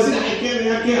 usted no va a decir, ay,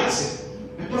 ¿qué hace?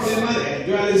 Es problema de él,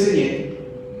 yo ya le enseñé.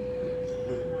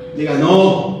 Diga,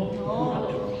 no.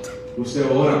 Usted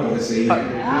ora por ese hijo.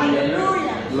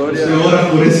 Usted ora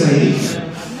por esa hija.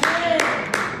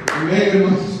 Amén,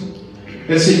 hermanos.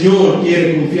 El Señor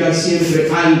quiere confiar siempre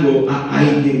algo a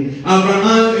alguien.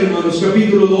 Abraham, hermanos,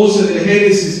 capítulo 12 de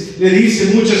Génesis, le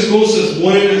dice muchas cosas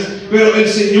buenas, pero el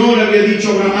Señor había dicho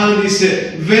a Abraham,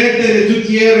 dice, vete de tu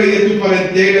tierra y de tu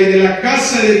parentela y de la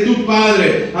casa de tu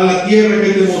padre a la tierra que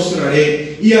te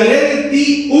mostraré, y haré de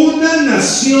ti una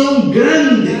nación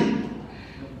grande.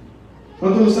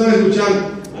 ¿Cuántos lo están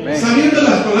escuchando? Amén. Sabiendo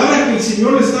las palabras que el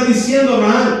Señor le está diciendo a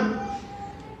Abraham,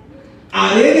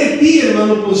 haré de ti,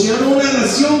 hermano Posiano, una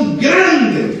nación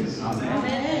grande.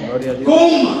 Amén.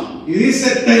 Coma, y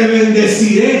dice, te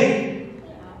bendeciré.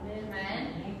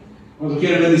 ¿Cuántos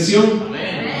quieren bendición?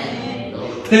 Amén.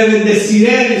 Te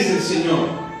bendeciré, dice el Señor,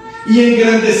 y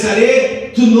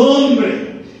engrandeceré tu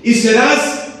nombre, y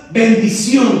serás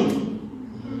bendición.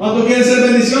 ¿Cuántos quieren ser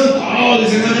bendición? Oh,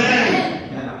 dicen amén.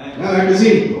 ¿Verdad que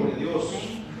sí?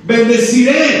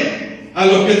 Bendeciré a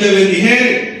los que te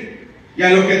bendijeren, y a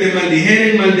los que te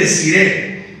maldijeren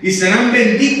maldeciré, y serán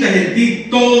benditas en ti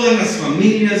todas las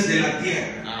familias de la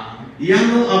tierra. Y ya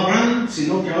no Abraham,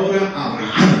 sino que ahora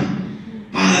Abraham,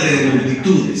 padre de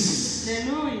multitudes.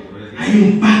 Hay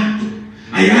un pacto,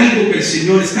 hay algo que el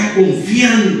Señor está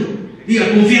confiando. Diga,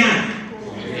 confiar.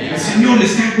 El Señor le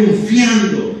está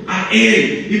confiando a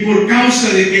él, y por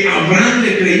causa de que Abraham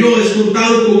le creyó, es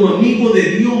contado como amigo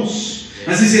de Dios.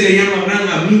 Así se le llama a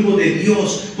Abraham, amigo de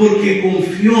Dios, porque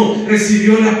confió,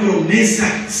 recibió la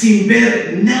promesa sin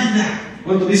ver nada.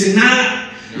 Cuando dice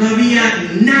nada, no había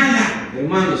nada,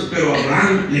 hermanos, pero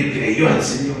Abraham le creyó al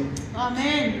Señor.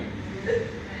 Amén.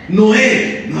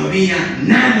 Noé, no había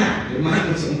nada,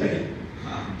 hermanos,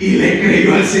 y le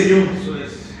creyó al Señor.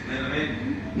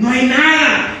 No hay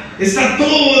nada, está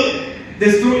todo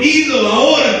destruido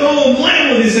ahora, todo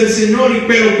nuevo, dice el Señor,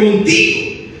 pero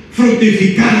contigo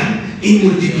fructificar y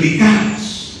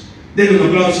multiplicados. Denle un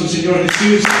aplauso al Señor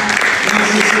Jesús.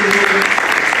 Gracias, Señor.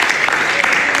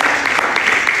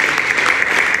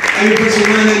 Hay un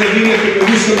personaje en la Biblia que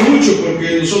me gusta mucho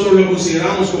porque nosotros lo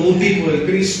consideramos como un tipo de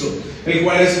Cristo, el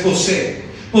cual es José.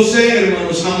 José,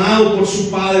 hermanos, amado por su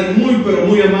padre, muy pero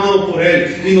muy amado por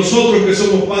él. Y nosotros que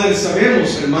somos padres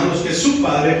sabemos, hermanos, que su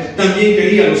padre también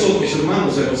quería a los otros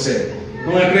hermanos de José.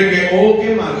 No me cree que, oh,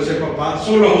 qué malo ese papá,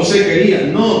 solo a José quería.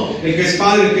 No, el que es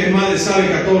padre, el que es madre sabe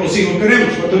que a todos los hijos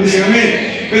queremos. ¿Cuántos dicen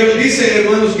amén? Pero dice,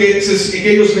 hermanos, que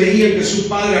ellos veían que su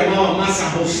padre amaba más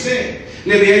a José.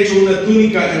 Le había hecho una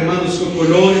túnica, hermanos, con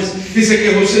colores. Dice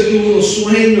que José tuvo unos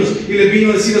sueños y le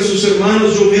vino a decir a sus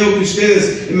hermanos: yo veo que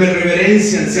ustedes me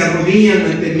reverencian, se arrodillan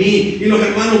ante mí. Y los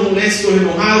hermanos molestos,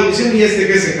 enojados, dicen: ¿y este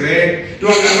qué se cree? Lo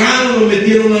agarraron, lo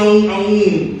metieron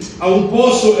a un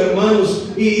pozo,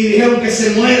 hermanos, y dijeron que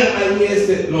se muera ahí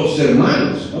los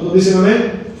hermanos. ¿Cuántos dicen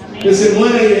amén? Que se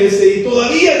muera y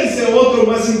todavía dice otro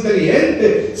más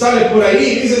inteligente, sale por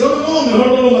ahí y dice: no, mejor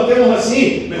no lo matemos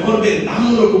así, mejor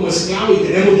vendámoslo como esclavo y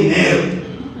tenemos dinero.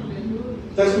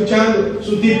 ¿Está escuchando?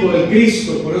 Su tipo, el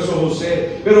Cristo, por eso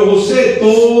José. Pero José,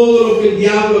 todo lo que el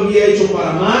diablo había hecho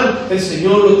para mal, el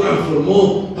Señor lo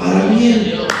transformó para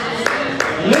bien.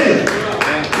 Amén.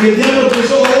 Y el diablo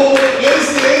pensó: oh,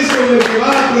 este es con el que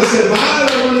va a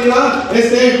preservar la humanidad,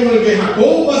 este es con el que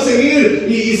Jacob va a seguir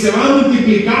y se va a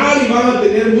multiplicar y van a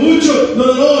tener mucho.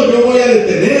 No, yo voy a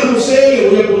detener a José, le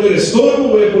voy a poner estorbo,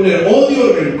 voy a poner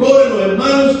odio, rencor en los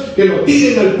hermanos, que lo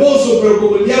tiren al pozo. Pero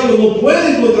como el diablo no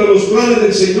puede contra los planes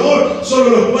del Señor, solo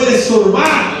los puede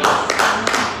estorbar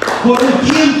por un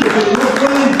tiempo, pero no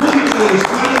puede en contra de los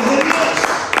planes de Dios.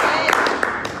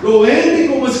 Lo vende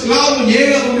como esclavo,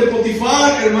 llega donde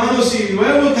Potifar, hermanos, y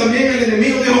luego también el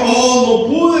enemigo dijo: oh,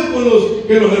 no pude con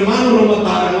que los hermanos lo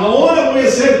mataran, ahora voy a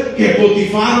hacer que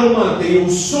Potifar lo mate. Y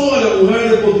usó a la mujer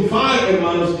de Potifar,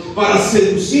 hermanos, para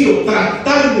seducir o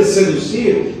tratar de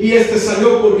seducir. Y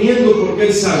salió corriendo porque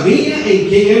él sabía en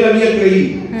quién él había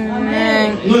creído.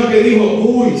 Amén. No es que dijo: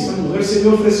 uy, esa mujer se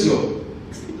me ofreció.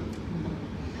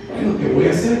 Bueno, ¿qué voy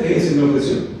a hacer? Que se me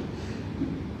ofreció.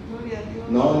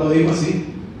 No, lo dijo así.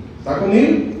 ¿Está conmigo?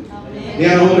 Amén.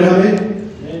 Digan hombres, amén.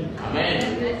 Amén.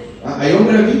 ¿Hay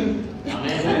hombres aquí?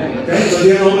 Amén. Entonces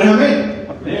digan hombres, amén.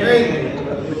 Amén.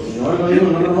 No digo,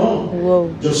 no.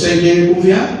 Wow. Yo sé en quién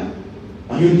confiar.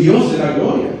 Hay un Dios de la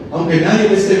gloria. Aunque nadie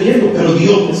me esté viendo, pero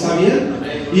Dios me está viendo.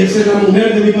 Amén. Y esa es la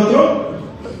mujer de mi patrón.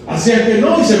 Así es que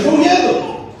no, y se fue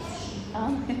huyendo.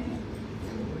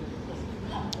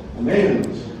 Amén.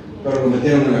 Pero lo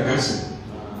metieron en la cárcel.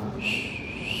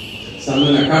 Estando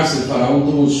en la cárcel, Faraón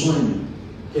tuvo un sueño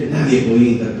que nadie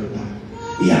podía interpretar.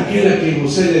 Y aquel a quien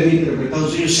José le había interpretado,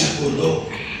 el Señor se acordó.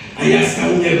 Allá está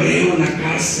un hebreo en la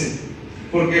cárcel.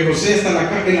 Porque José está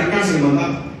en la cárcel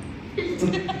mandado.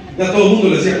 Ya todo el mundo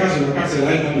le hacía caso en la cárcel,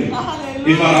 a él también.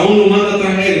 Y Faraón lo manda a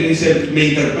traer y le dice: ¿me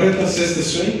interpretas este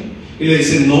sueño? Y le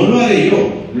dice: no lo haré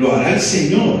yo, lo hará el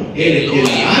Señor. Él es quien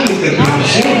hará la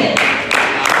interpretación.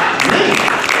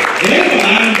 Él va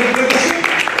a dar la interpretación.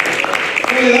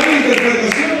 Le da la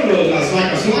interpretación, las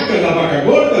vacas flacas, las vacas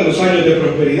gordas, los años de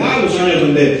prosperidad, los años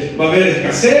donde va a haber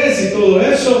escasez y todo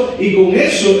eso. Y con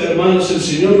eso, hermanos, el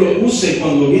Señor lo usa. Y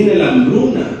cuando viene la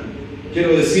hambruna,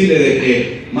 quiero decirle de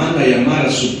que manda a llamar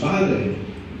a su padre.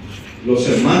 Los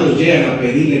hermanos llegan a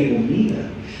pedirle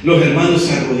comida. Los hermanos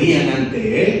se arrodillan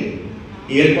ante él.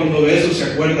 Y él, cuando ve eso, se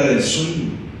acuerda del sueño.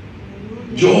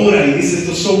 Llora y dice: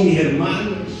 estos son mis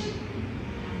hermanos.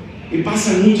 Y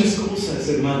pasan muchas cosas,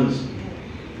 hermanos.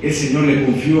 El Señor le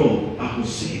confió a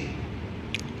José.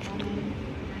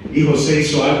 Y José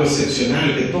hizo algo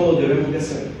excepcional que todos debemos de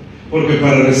hacer. Porque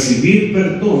para recibir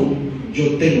perdón,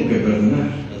 yo tengo que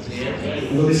perdonar.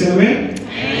 ¿No dicen amén?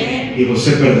 Y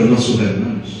José perdonó a sus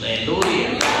hermanos. Perdonó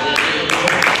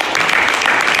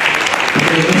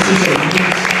a sus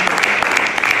hermanos.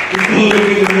 Y todo lo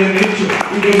que le habían hecho.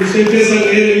 Y cuando usted empieza a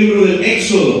leer el libro del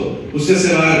Éxodo, usted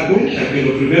se va a dar cuenta que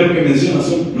lo primero que menciona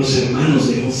son los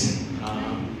hermanos de José.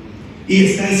 Y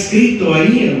está escrito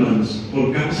ahí, hermanos,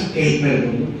 por causa que él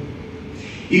perdonó.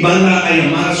 Y manda a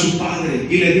llamar a su padre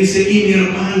y le dice: ¿y mi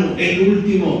hermano, el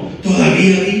último,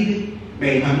 todavía vive?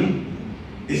 Benjamín.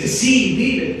 Dice: sí,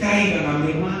 vive, traigan a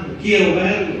mi hermano, quiero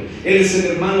verlo. Él es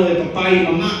el hermano de papá y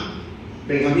mamá.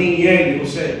 Benjamín y él, y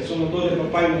José, son los dos de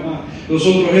papá y mamá. Los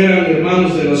otros eran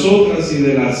hermanos de las otras y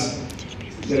de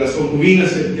las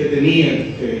concubinas que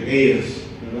tenían ellas,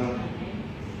 ¿verdad?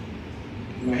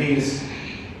 Imagínense.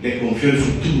 Le confió el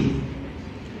futuro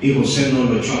y José no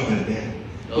lo echó a perder.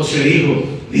 José dijo: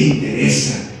 me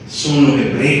interesa, son los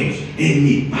hebreos, es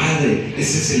mi padre,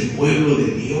 ese es el pueblo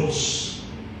de Dios.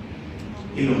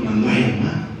 Y los mandó a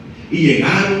llamar y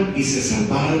llegaron y se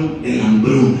salvaron de la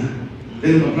hambruna.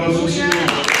 Den un aplauso al Señor.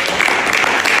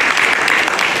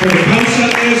 Por causa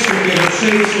de eso, que José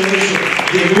hizo eso,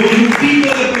 llegó un grupo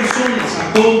de personas,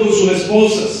 a todos sus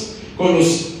esposas, con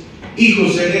los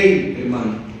hijos de él,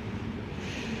 hermano.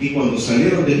 Y cuando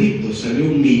salieron de Egipto, salió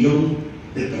 1 millón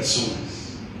de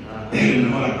personas. Denle un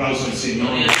mejor aplauso al Señor.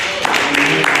 Un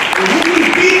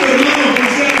grupito, hermanos,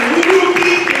 un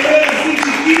grupito, era así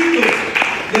chiquito,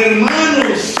 de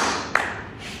hermanos.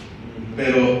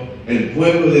 Pero el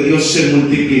pueblo de Dios se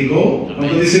multiplicó.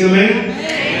 ¿Cuántos dicen amén?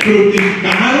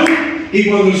 Fructificaron Y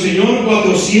cuando el Señor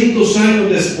 400 años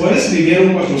después,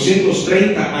 vivieron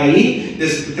 430 ahí,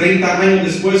 30 años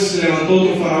después se levantó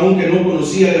otro faraón que no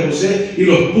conocía de José y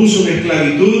los puso en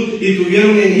esclavitud y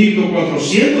tuvieron en Egipto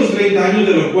 430 años,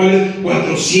 de los cuales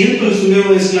 400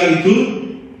 estuvieron en esclavitud.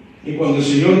 Y cuando el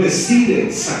Señor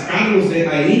decide sacarlos de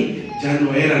ahí, ya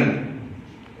no eran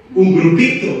un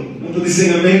grupito. ¿Cuántos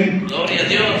dicen amén? Gloria a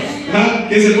Dios. ¿Ah?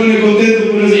 ¿Quién se pone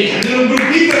contento por eso? Ya no era un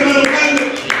grupito, hermano Carlos.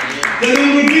 Ya no era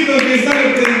un grupito que estaba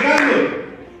predicando.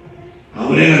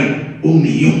 Ahora eran 1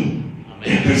 millón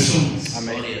de personas.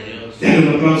 Amén. Gloria a Dios. Denle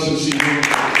un aplauso al Señor.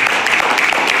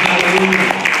 Aleluya.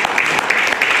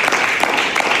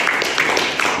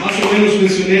 Más o menos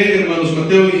mencioné, hermanos,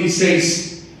 Mateo 16.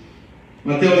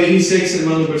 Mateo 16,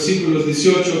 hermanos, versículos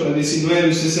 18 al 19,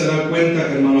 usted se da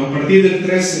cuenta, hermanos, a partir del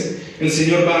 13, el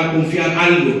Señor va a confiar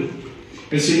algo.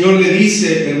 El Señor le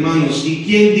dice, hermanos, ¿y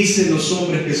quién dicen los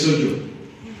hombres que soy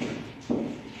yo?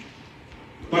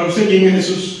 Para usted, ¿quién es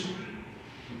Jesús?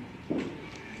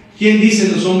 ¿Quién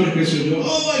dicen los hombres que soy yo?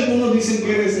 Oh, algunos dicen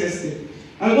que eres este,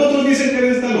 otros dicen que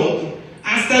eres tal otro,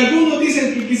 hasta algunos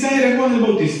dicen que quizás eres Juan el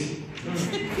Bautista,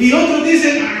 y otros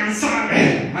dicen,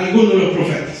 saben, algunos de los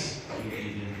profetas.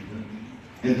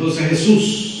 Entonces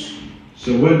Jesús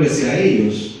se vuelve hacia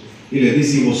ellos y les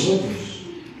dice, ¿y vosotros?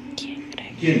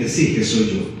 ¿Quién decís que soy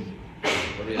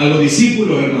yo? A los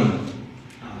discípulos, hermano.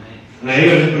 A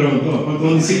ellos les preguntó, ¿cuántos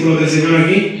son discípulos del Señor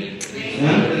aquí?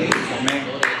 ¿Ah?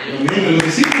 Amén. A los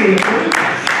discípulos les preguntó.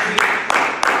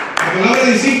 La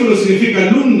palabra discípulo significa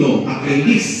alumno,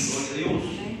 aprendiz.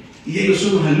 Y ellos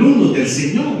son los alumnos del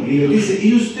Señor. Y les dice,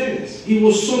 ¿y ustedes? ¿Y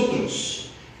vosotros?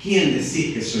 ¿Quién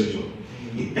decís que soy yo?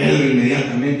 Y Pedro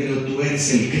inmediatamente dijo, tú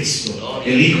eres el Cristo,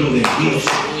 el Hijo de Dios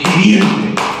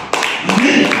viviente.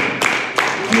 Amén.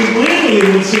 Qué bueno,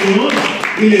 dijo el Señor.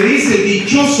 Y le dice,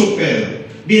 dichoso Pedro,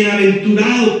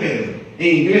 bienaventurado Pedro.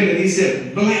 En inglés le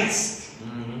dice, blessed.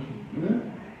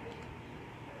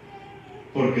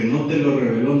 Porque no te lo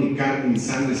reveló ni carne ni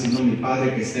sangre, sino mi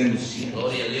Padre que está en los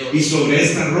cielos. Y sobre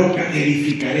esta roca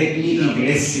edificaré mi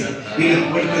iglesia, y las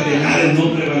puertas del Hades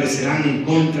no prevalecerán en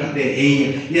contra de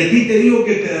ella. Y a ti te digo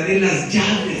que te daré las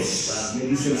llaves, me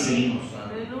dice el Señor.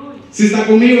 Si está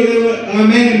conmigo, digo,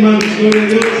 amén, hermano, gloria a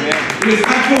Dios. Le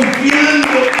está confiando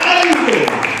algo.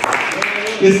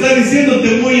 Le está diciendo,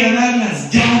 te voy a dar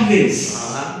las llaves.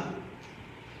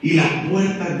 Y las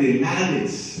puertas del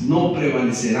Hades no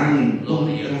prevalecerán en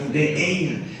contra de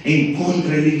ella, en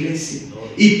contra de la iglesia.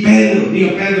 Y Pedro,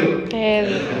 diga Pedro,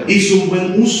 hizo un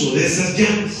buen uso de esas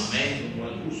llaves.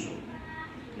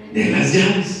 De las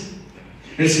llaves.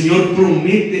 El Señor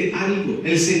promete algo,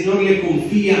 el Señor le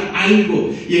confía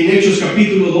algo. Y en Hechos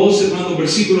capítulo 12, hermanos,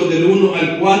 versículos del 1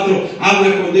 al 4,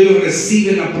 habla cuando ellos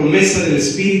reciben la promesa del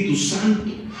Espíritu Santo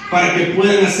para que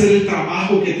puedan hacer el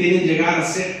trabajo que tienen que llegar a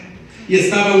hacer. Y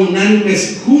estaban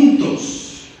unánimes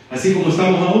juntos, así como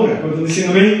estamos ahora. ¿Cuántos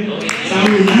dicen amén?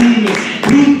 Estaban unánimes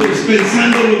juntos,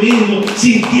 pensando lo mismo,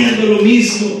 sintiendo lo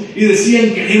mismo, y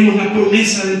decían, queremos la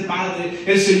promesa del Padre.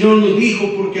 El Señor nos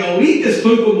dijo, porque ahorita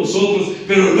estoy con vosotros,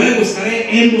 pero luego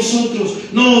estaré en vosotros,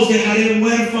 no os dejaré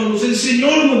huérfanos. El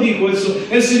Señor nos dijo eso.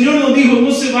 El Señor nos dijo,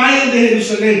 no se vayan de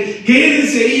Jerusalén,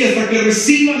 quédense ahí hasta que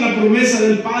reciban la promesa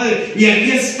del Padre. Y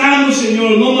aquí estamos,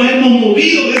 Señor, no nos hemos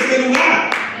movido de este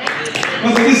lugar.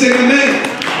 ¿Cuántos dicen amén?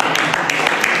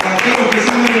 Para aquellos que se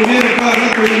andan reuniendo cada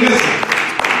rato en la iglesia.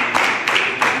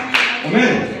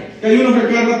 Amén. Que hay unos que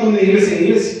cada rato en iglesia en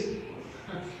iglesia.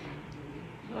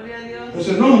 Gloria a Dios. No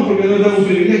se enojan porque no les damos un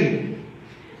privilegio.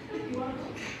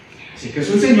 Así que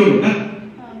eso el Señor, ¿verdad?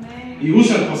 Amén. Y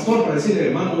usa al pastor para decirle,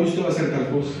 hermano, hoy usted va a hacer tal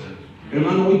cosa.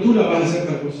 Hermano, hoy tú la vas a hacer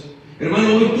tal cosa.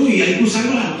 Hermano, hoy tú, y hay que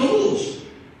usarlos a todos.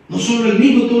 No solo el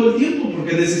mismo todo el tiempo,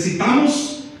 porque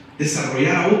necesitamos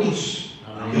desarrollar a otros.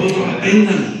 Que otros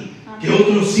aprendan, que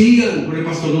otros sigan, porque el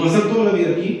pastor no va a estar toda la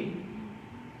vida aquí.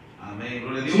 Amén,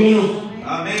 gloria a Dios. ¿Sí o no?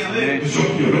 Amén, amén. Pues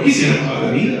yo no quisiera toda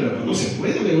la vida, pero no se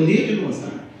puede, hay un día que no va a estar.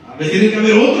 Le tiene que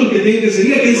haber otros que tienen que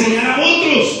seguir, hay que enseñar a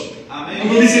otros. Amén.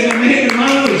 Como dicen amén,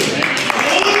 hermanos.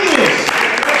 A otros.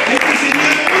 Hay que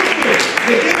enseñar a otros.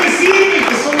 ¿De qué me sirve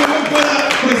que solo yo pueda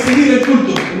presidir el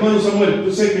culto? Hermano Samuel,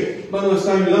 yo sé que hermano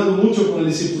está ayudando mucho con el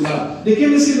discipulado. ¿De qué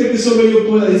me sirve que solo yo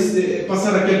pueda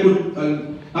pasar aquí al culto,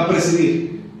 a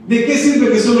presidir? ¿De qué sirve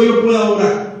que solo yo pueda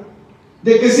orar?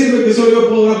 ¿De qué sirve que solo yo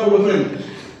pueda orar por ofrenda?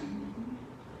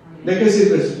 ¿De qué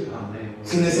sirve eso? Amén.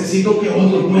 Si necesito que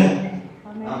otro pueda.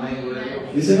 Amén, gloria a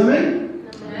Dios. ¿Dicen amén?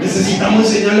 Necesitamos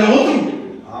enseñarle a otro.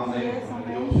 Amén.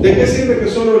 ¿De qué sirve que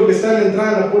solo el que está en la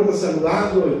entrada de la puerta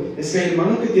saludando? Es que hay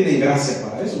hermanos que tienen gracia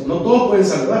para eso. No todos pueden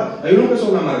saludar. Hay unos que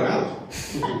son amargados.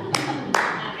 ¿Sí?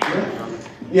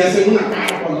 Y hacen una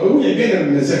cara cuando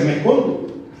viene, se me escondo.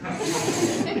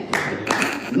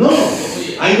 No,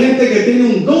 hay gente que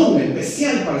tiene un don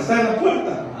especial para estar en la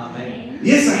puerta. Amén.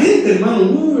 Y esa gente,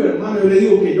 hermano, hermano, yo le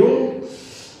digo que yo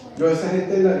a esa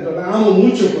gente la amo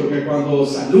mucho, porque cuando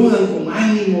saludan con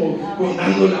ánimo, con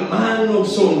dando la mano,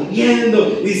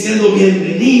 sonriendo, diciendo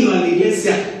bienvenido a la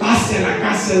iglesia, pase a la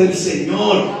casa del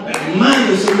Señor,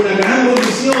 hermano, eso es una gran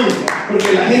bendición,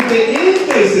 porque la gente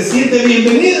entra y se siente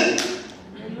bienvenida.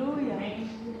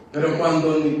 Pero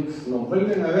cuando nos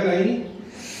vuelven a ver ahí,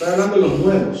 estoy hablando de los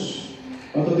nuevos.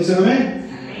 ¿Cuántos dicen amén?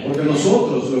 Porque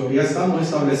nosotros, los que ya estamos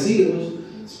establecidos,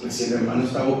 pues si el hermano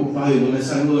está ocupado y no le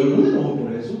saludo, yo me enojo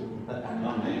por eso.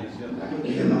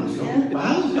 Porque el hermano está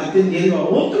ocupado, está atendiendo a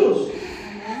otros.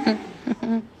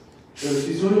 Pero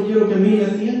si solo quiero que a mí me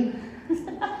atiendan.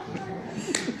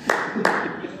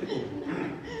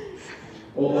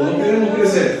 O no queremos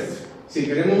crecer. Si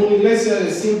queremos una iglesia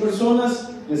de 100 personas,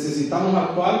 necesitamos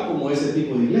actuar como ese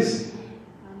tipo de iglesia.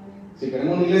 Si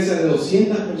queremos una iglesia de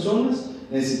 200 personas,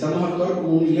 necesitamos actuar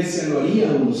como una iglesia lo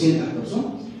haría de 200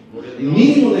 personas. El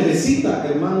mínimo necesita,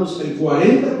 hermanos, el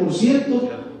 40%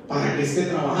 para que esté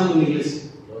trabajando en la iglesia.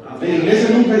 En la iglesia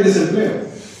nunca hay desempleo.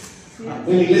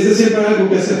 En la iglesia siempre hay algo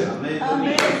que hacer.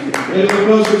 El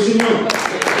aplauso del Señor.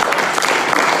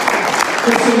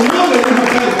 El Señor le dijo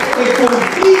acá, te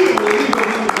confío, le dijo,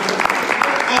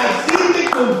 así te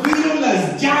confío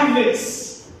las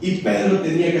llaves. Y Pedro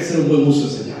tenía que hacer un buen uso de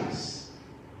esas llaves.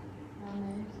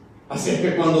 Así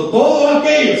que cuando todos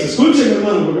aquellos, escuchen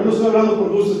hermano, porque yo no estoy hablando por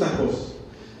gusto de estas cosas.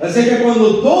 Así que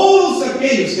cuando todos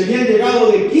aquellos que habían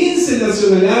llegado de 15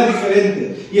 nacionalidades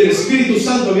diferentes y el Espíritu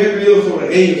Santo había caído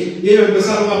sobre ellos, y ellos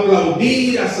empezaron a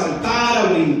aplaudir, a saltar,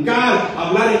 a brincar, a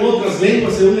hablar en otras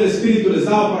lenguas según el Espíritu les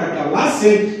daba para que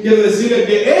hablasen, quiero decirles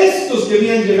que estos que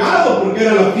habían llegado, porque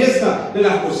era la fiesta de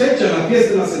las cosechas, la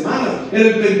fiesta de las semanas, era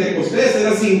el Pentecostés,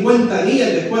 era 50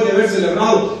 días después de haber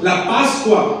celebrado la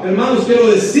Pascua, hermanos,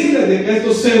 quiero decirles de que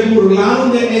estos se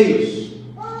burlaron de ellos.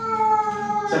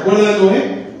 ¿Se acuerdan de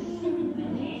Noé?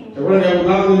 ¿Se acuerdan que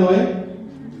burlaron de Noé?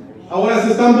 Ahora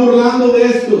se están burlando de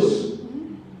estos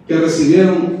que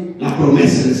recibieron la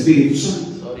promesa del Espíritu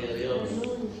Santo.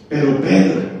 Pero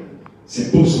Pedro se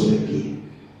puso de pie.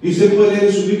 Y usted puede leer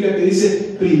en su Biblia que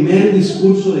dice primer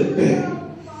discurso de Pedro.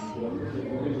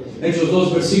 Hechos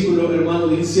 2 versículos, hermano,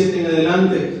 17 en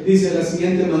adelante, dice de la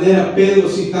siguiente manera, Pedro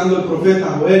citando al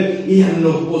profeta Joel, y en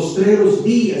los postreros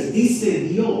días, dice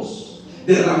Dios,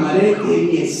 derramaré de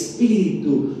mi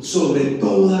espíritu sobre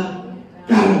toda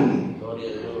carne.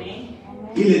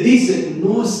 Y le dice,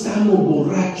 no estamos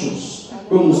borrachos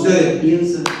como ustedes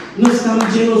piensan, no estamos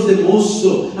llenos de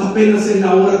mosto, apenas es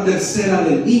la hora tercera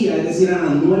del día, es decir, a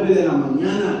las 9 de la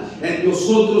mañana.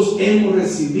 Nosotros hemos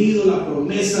recibido la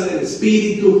promesa del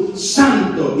Espíritu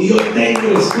Santo, y yo tengo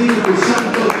el Espíritu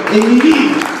Santo en mi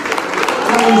vida.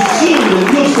 La unción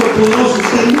de Dios Todopoderoso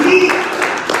está en mi vida.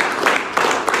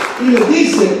 Y le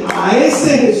dice a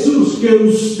ese Jesús que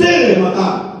ustedes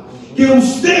mataron, que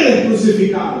ustedes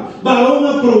crucificaron, varón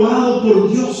aprobado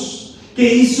por Dios,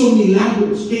 que hizo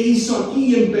milagros, que hizo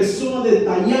aquí, empezó a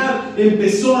detallar,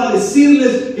 empezó a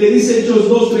decirles, que dice Hechos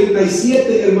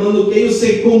 2:37, hermano, que ellos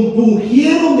se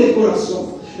compungieron de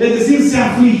corazón, es decir, se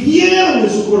afligieron en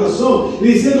su corazón,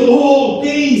 diciendo, oh,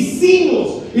 ¿qué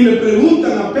hicimos? Y le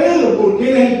preguntan a Pedro,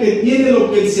 porque él es el que tiene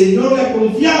lo que el Señor le ha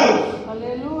confiado.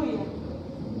 Aleluya.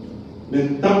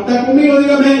 ¿Está conmigo?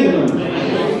 Dígame, hermano.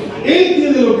 Él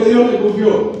tiene lo que Dios le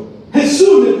confió.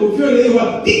 Jesús le confió y le dijo,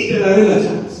 a ti te daré las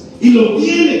llaves. Y lo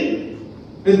tiene.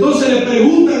 Entonces le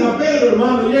preguntan a Pedro,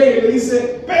 hermano, y llega y le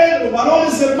dice, Pedro,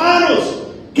 varones hermanos,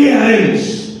 ¿qué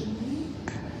haremos?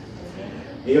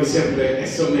 Y yo siempre,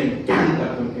 eso me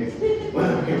encanta, porque,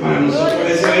 bueno, que para nosotros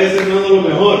es, hermano, lo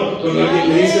mejor. Cuando alguien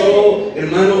me dice, oh,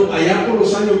 hermano, allá por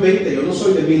los años 20, yo no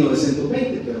soy de vino de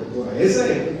 120, pero por esa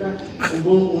época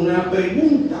hubo una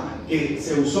pregunta que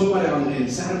se usó para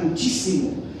evangelizar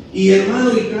muchísimo. Y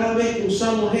hermano, y cada vez que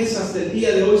usamos esa hasta el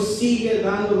día de hoy sigue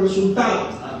dando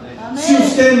resultados. Amén. Si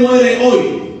usted muere hoy,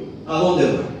 ¿a dónde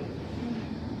va?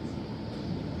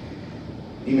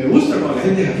 Y me gusta cuando la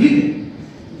gente se aflige.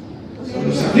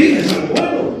 Cuando se aflige es algo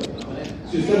bueno.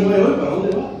 Si usted muere hoy, ¿para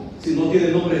dónde va? Si no tiene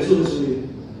el nombre de Jesús en su vida.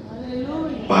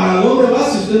 Aleluya. ¿Para dónde va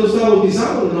si usted no está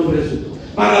bautizado en el nombre de Jesús?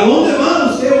 ¿Para dónde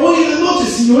va usted hoy en la noche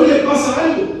si hoy le pasa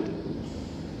algo?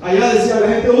 Allá decía la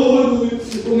gente, oh,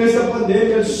 con esta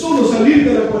pandemia, al solo salir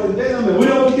de la cuarentena me voy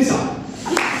a bautizar.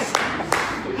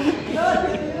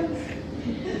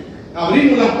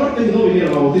 Abrimos las puertas y no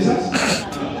vinieron a bautizarse.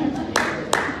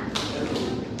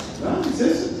 ¿Ah? ¿Es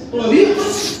eso? Todavía.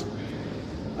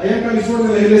 Allá en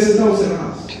California las iglesias estaban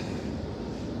cerradas.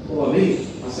 Todavía.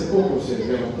 Hace poco se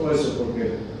levantó eso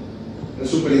porque El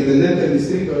superintendente del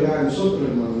distrito allá de nosotros,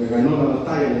 hermano, le ganó la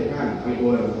batalla legal al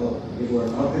gobernador. El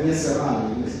gobernador tenía cerrada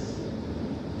la iglesia,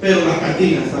 pero las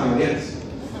cantinas estaban abiertas,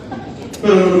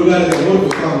 pero los lugares de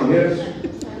aborto estaban abiertos,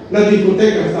 las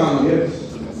discotecas estaban abiertas,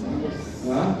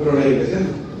 ¿verdad? Pero la iglesia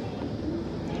no.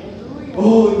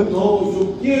 Oh, no,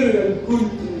 yo quiero ir al culto.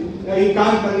 Ahí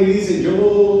cantan y dicen,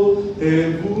 yo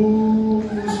te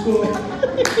busco.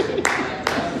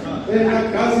 En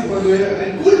la casa, y cuando era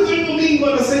el culto el domingo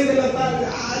a las 6 de la tarde,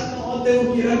 ay no,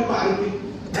 tengo que ir al parque,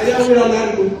 allá voy a ir al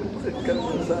largo,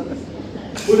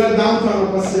 voy al downtown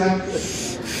a pasear.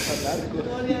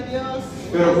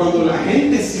 Pero cuando la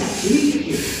gente se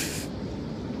aflige,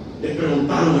 le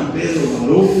preguntaron a Pedro,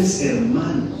 varones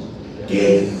hermanos,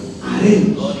 ¿qué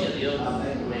haremos?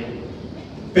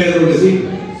 Pedro les dijo,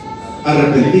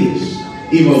 arrepentidos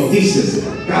y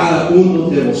bautícese cada uno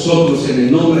de vosotros en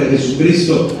el nombre de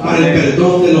Jesucristo para el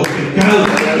perdón de los pecados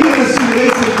y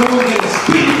recibiréis el don del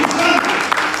Espíritu Santo,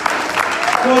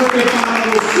 porque para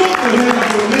vosotros es la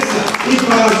promesa y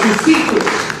para sus hijos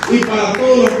y para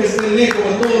todos los que estén lejos,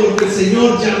 a todos los que el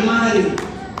Señor llamare.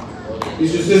 Y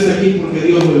si usted está aquí porque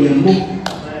Dios lo llamó,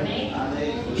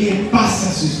 ¿qué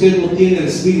pasa si usted no tiene el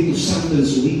Espíritu Santo en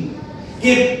su vida?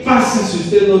 ¿Qué pasa si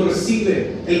usted no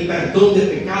recibe el perdón de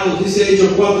pecados? Dice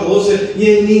Hechos 4:12,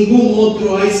 y en ningún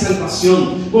otro hay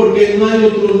salvación, porque no hay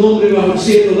otro nombre bajo el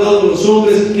cielo dado a los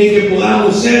hombres en que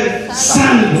podamos ser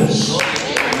salvos.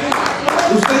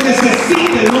 Usted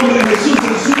necesita el nombre de Jesús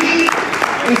en su vida.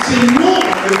 El Señor,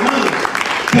 hermano,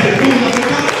 perdona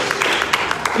pecados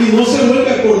y no se vuelve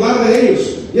a acordar de ellos.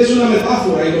 Y es una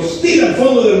metáfora, y los tira al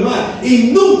fondo del mar y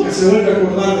nunca se vuelve a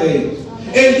acordar de ellos.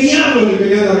 El diablo es el que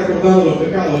le anda recordando los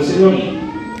pecados.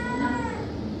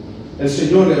 El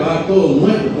Señor le va a dar todo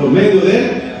nuevo por medio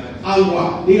de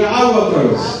agua. Diga agua otra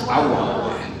vez.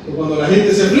 Agua. Y cuando la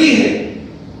gente se aflige,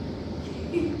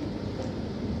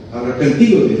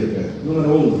 arrepentido, dice Pedro.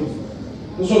 Número 1.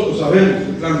 Nosotros sabemos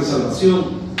el plan de salvación.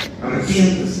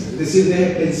 Arrepiéntase. Es decir, deje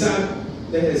de pensar,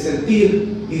 deje de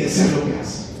sentir y de hacer lo que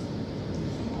hace.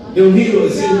 Y un giro de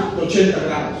 180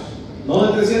 grados. No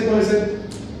de 360.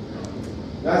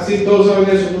 Así todos saben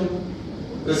eso, ¿no?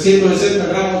 360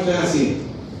 grados es así.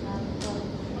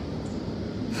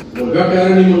 Volvió a quedar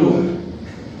en el mismo lugar.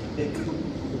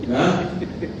 ¿Verdad?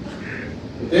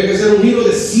 Tiene que ser un giro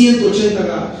de 180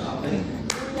 grados.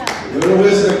 Yo no lo voy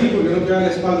a hacer aquí porque no queda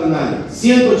la espalda a nadie.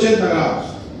 180 grados.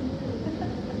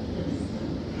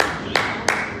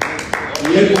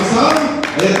 Y el pasado,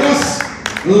 allá atrás,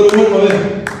 no lo vuelvo a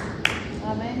ver.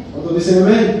 ¿Cuántos dicen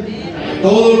amén?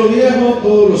 Todo lo viejo,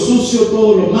 todo lo sucio,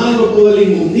 todo lo malo, toda la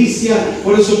inmundicia.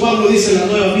 Por eso Pablo dice la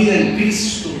nueva vida en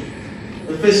Cristo.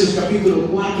 Efesios capítulo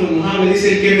 4 nos habla,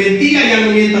 dice, el que mentía ya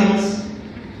no mienta más.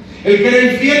 El que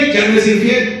era infiel ya no es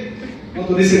infiel.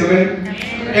 ¿Cuántos dicen amén?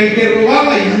 El que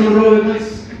robaba ya no robe más.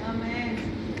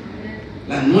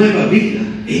 La nueva vida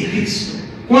en Cristo.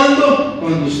 ¿Cuándo?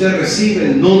 Cuando usted recibe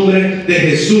el nombre de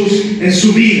Jesús en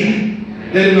su vida.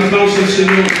 Denle un aplauso al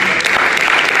Señor.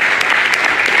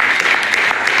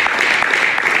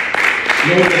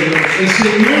 El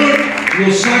Señor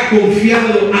nos ha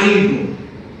confiado algo.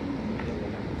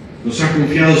 Nos ha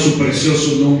confiado su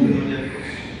precioso nombre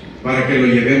para que lo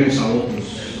llevemos a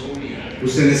otros.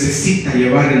 Usted necesita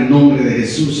llevar el nombre de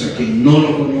Jesús a quien no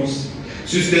lo conoce.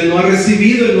 Si usted no ha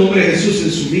recibido el nombre de Jesús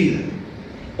en su vida,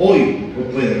 hoy lo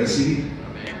puede recibir.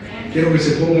 Quiero que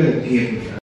se ponga de pie.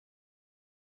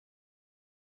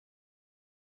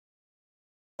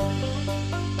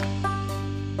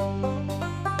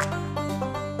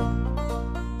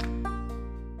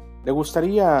 ¿Le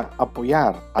gustaría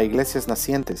apoyar a iglesias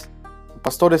nacientes,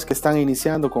 pastores que están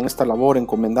iniciando con esta labor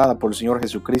encomendada por el Señor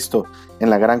Jesucristo en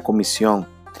la Gran Comisión?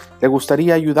 ¿Le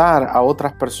gustaría ayudar a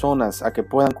otras personas a que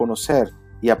puedan conocer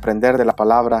y aprender de la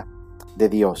palabra de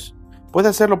Dios? Puede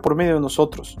hacerlo por medio de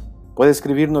nosotros. Puede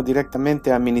escribirnos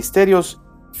directamente a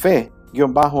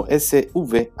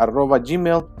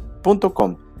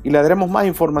ministeriosfe-sv@gmail.com y le daremos más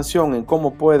información en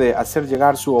cómo puede hacer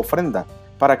llegar su ofrenda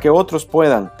para que otros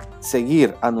puedan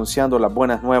seguir anunciando las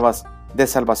buenas nuevas de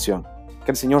salvación.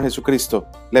 Que el Señor Jesucristo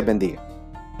les bendiga.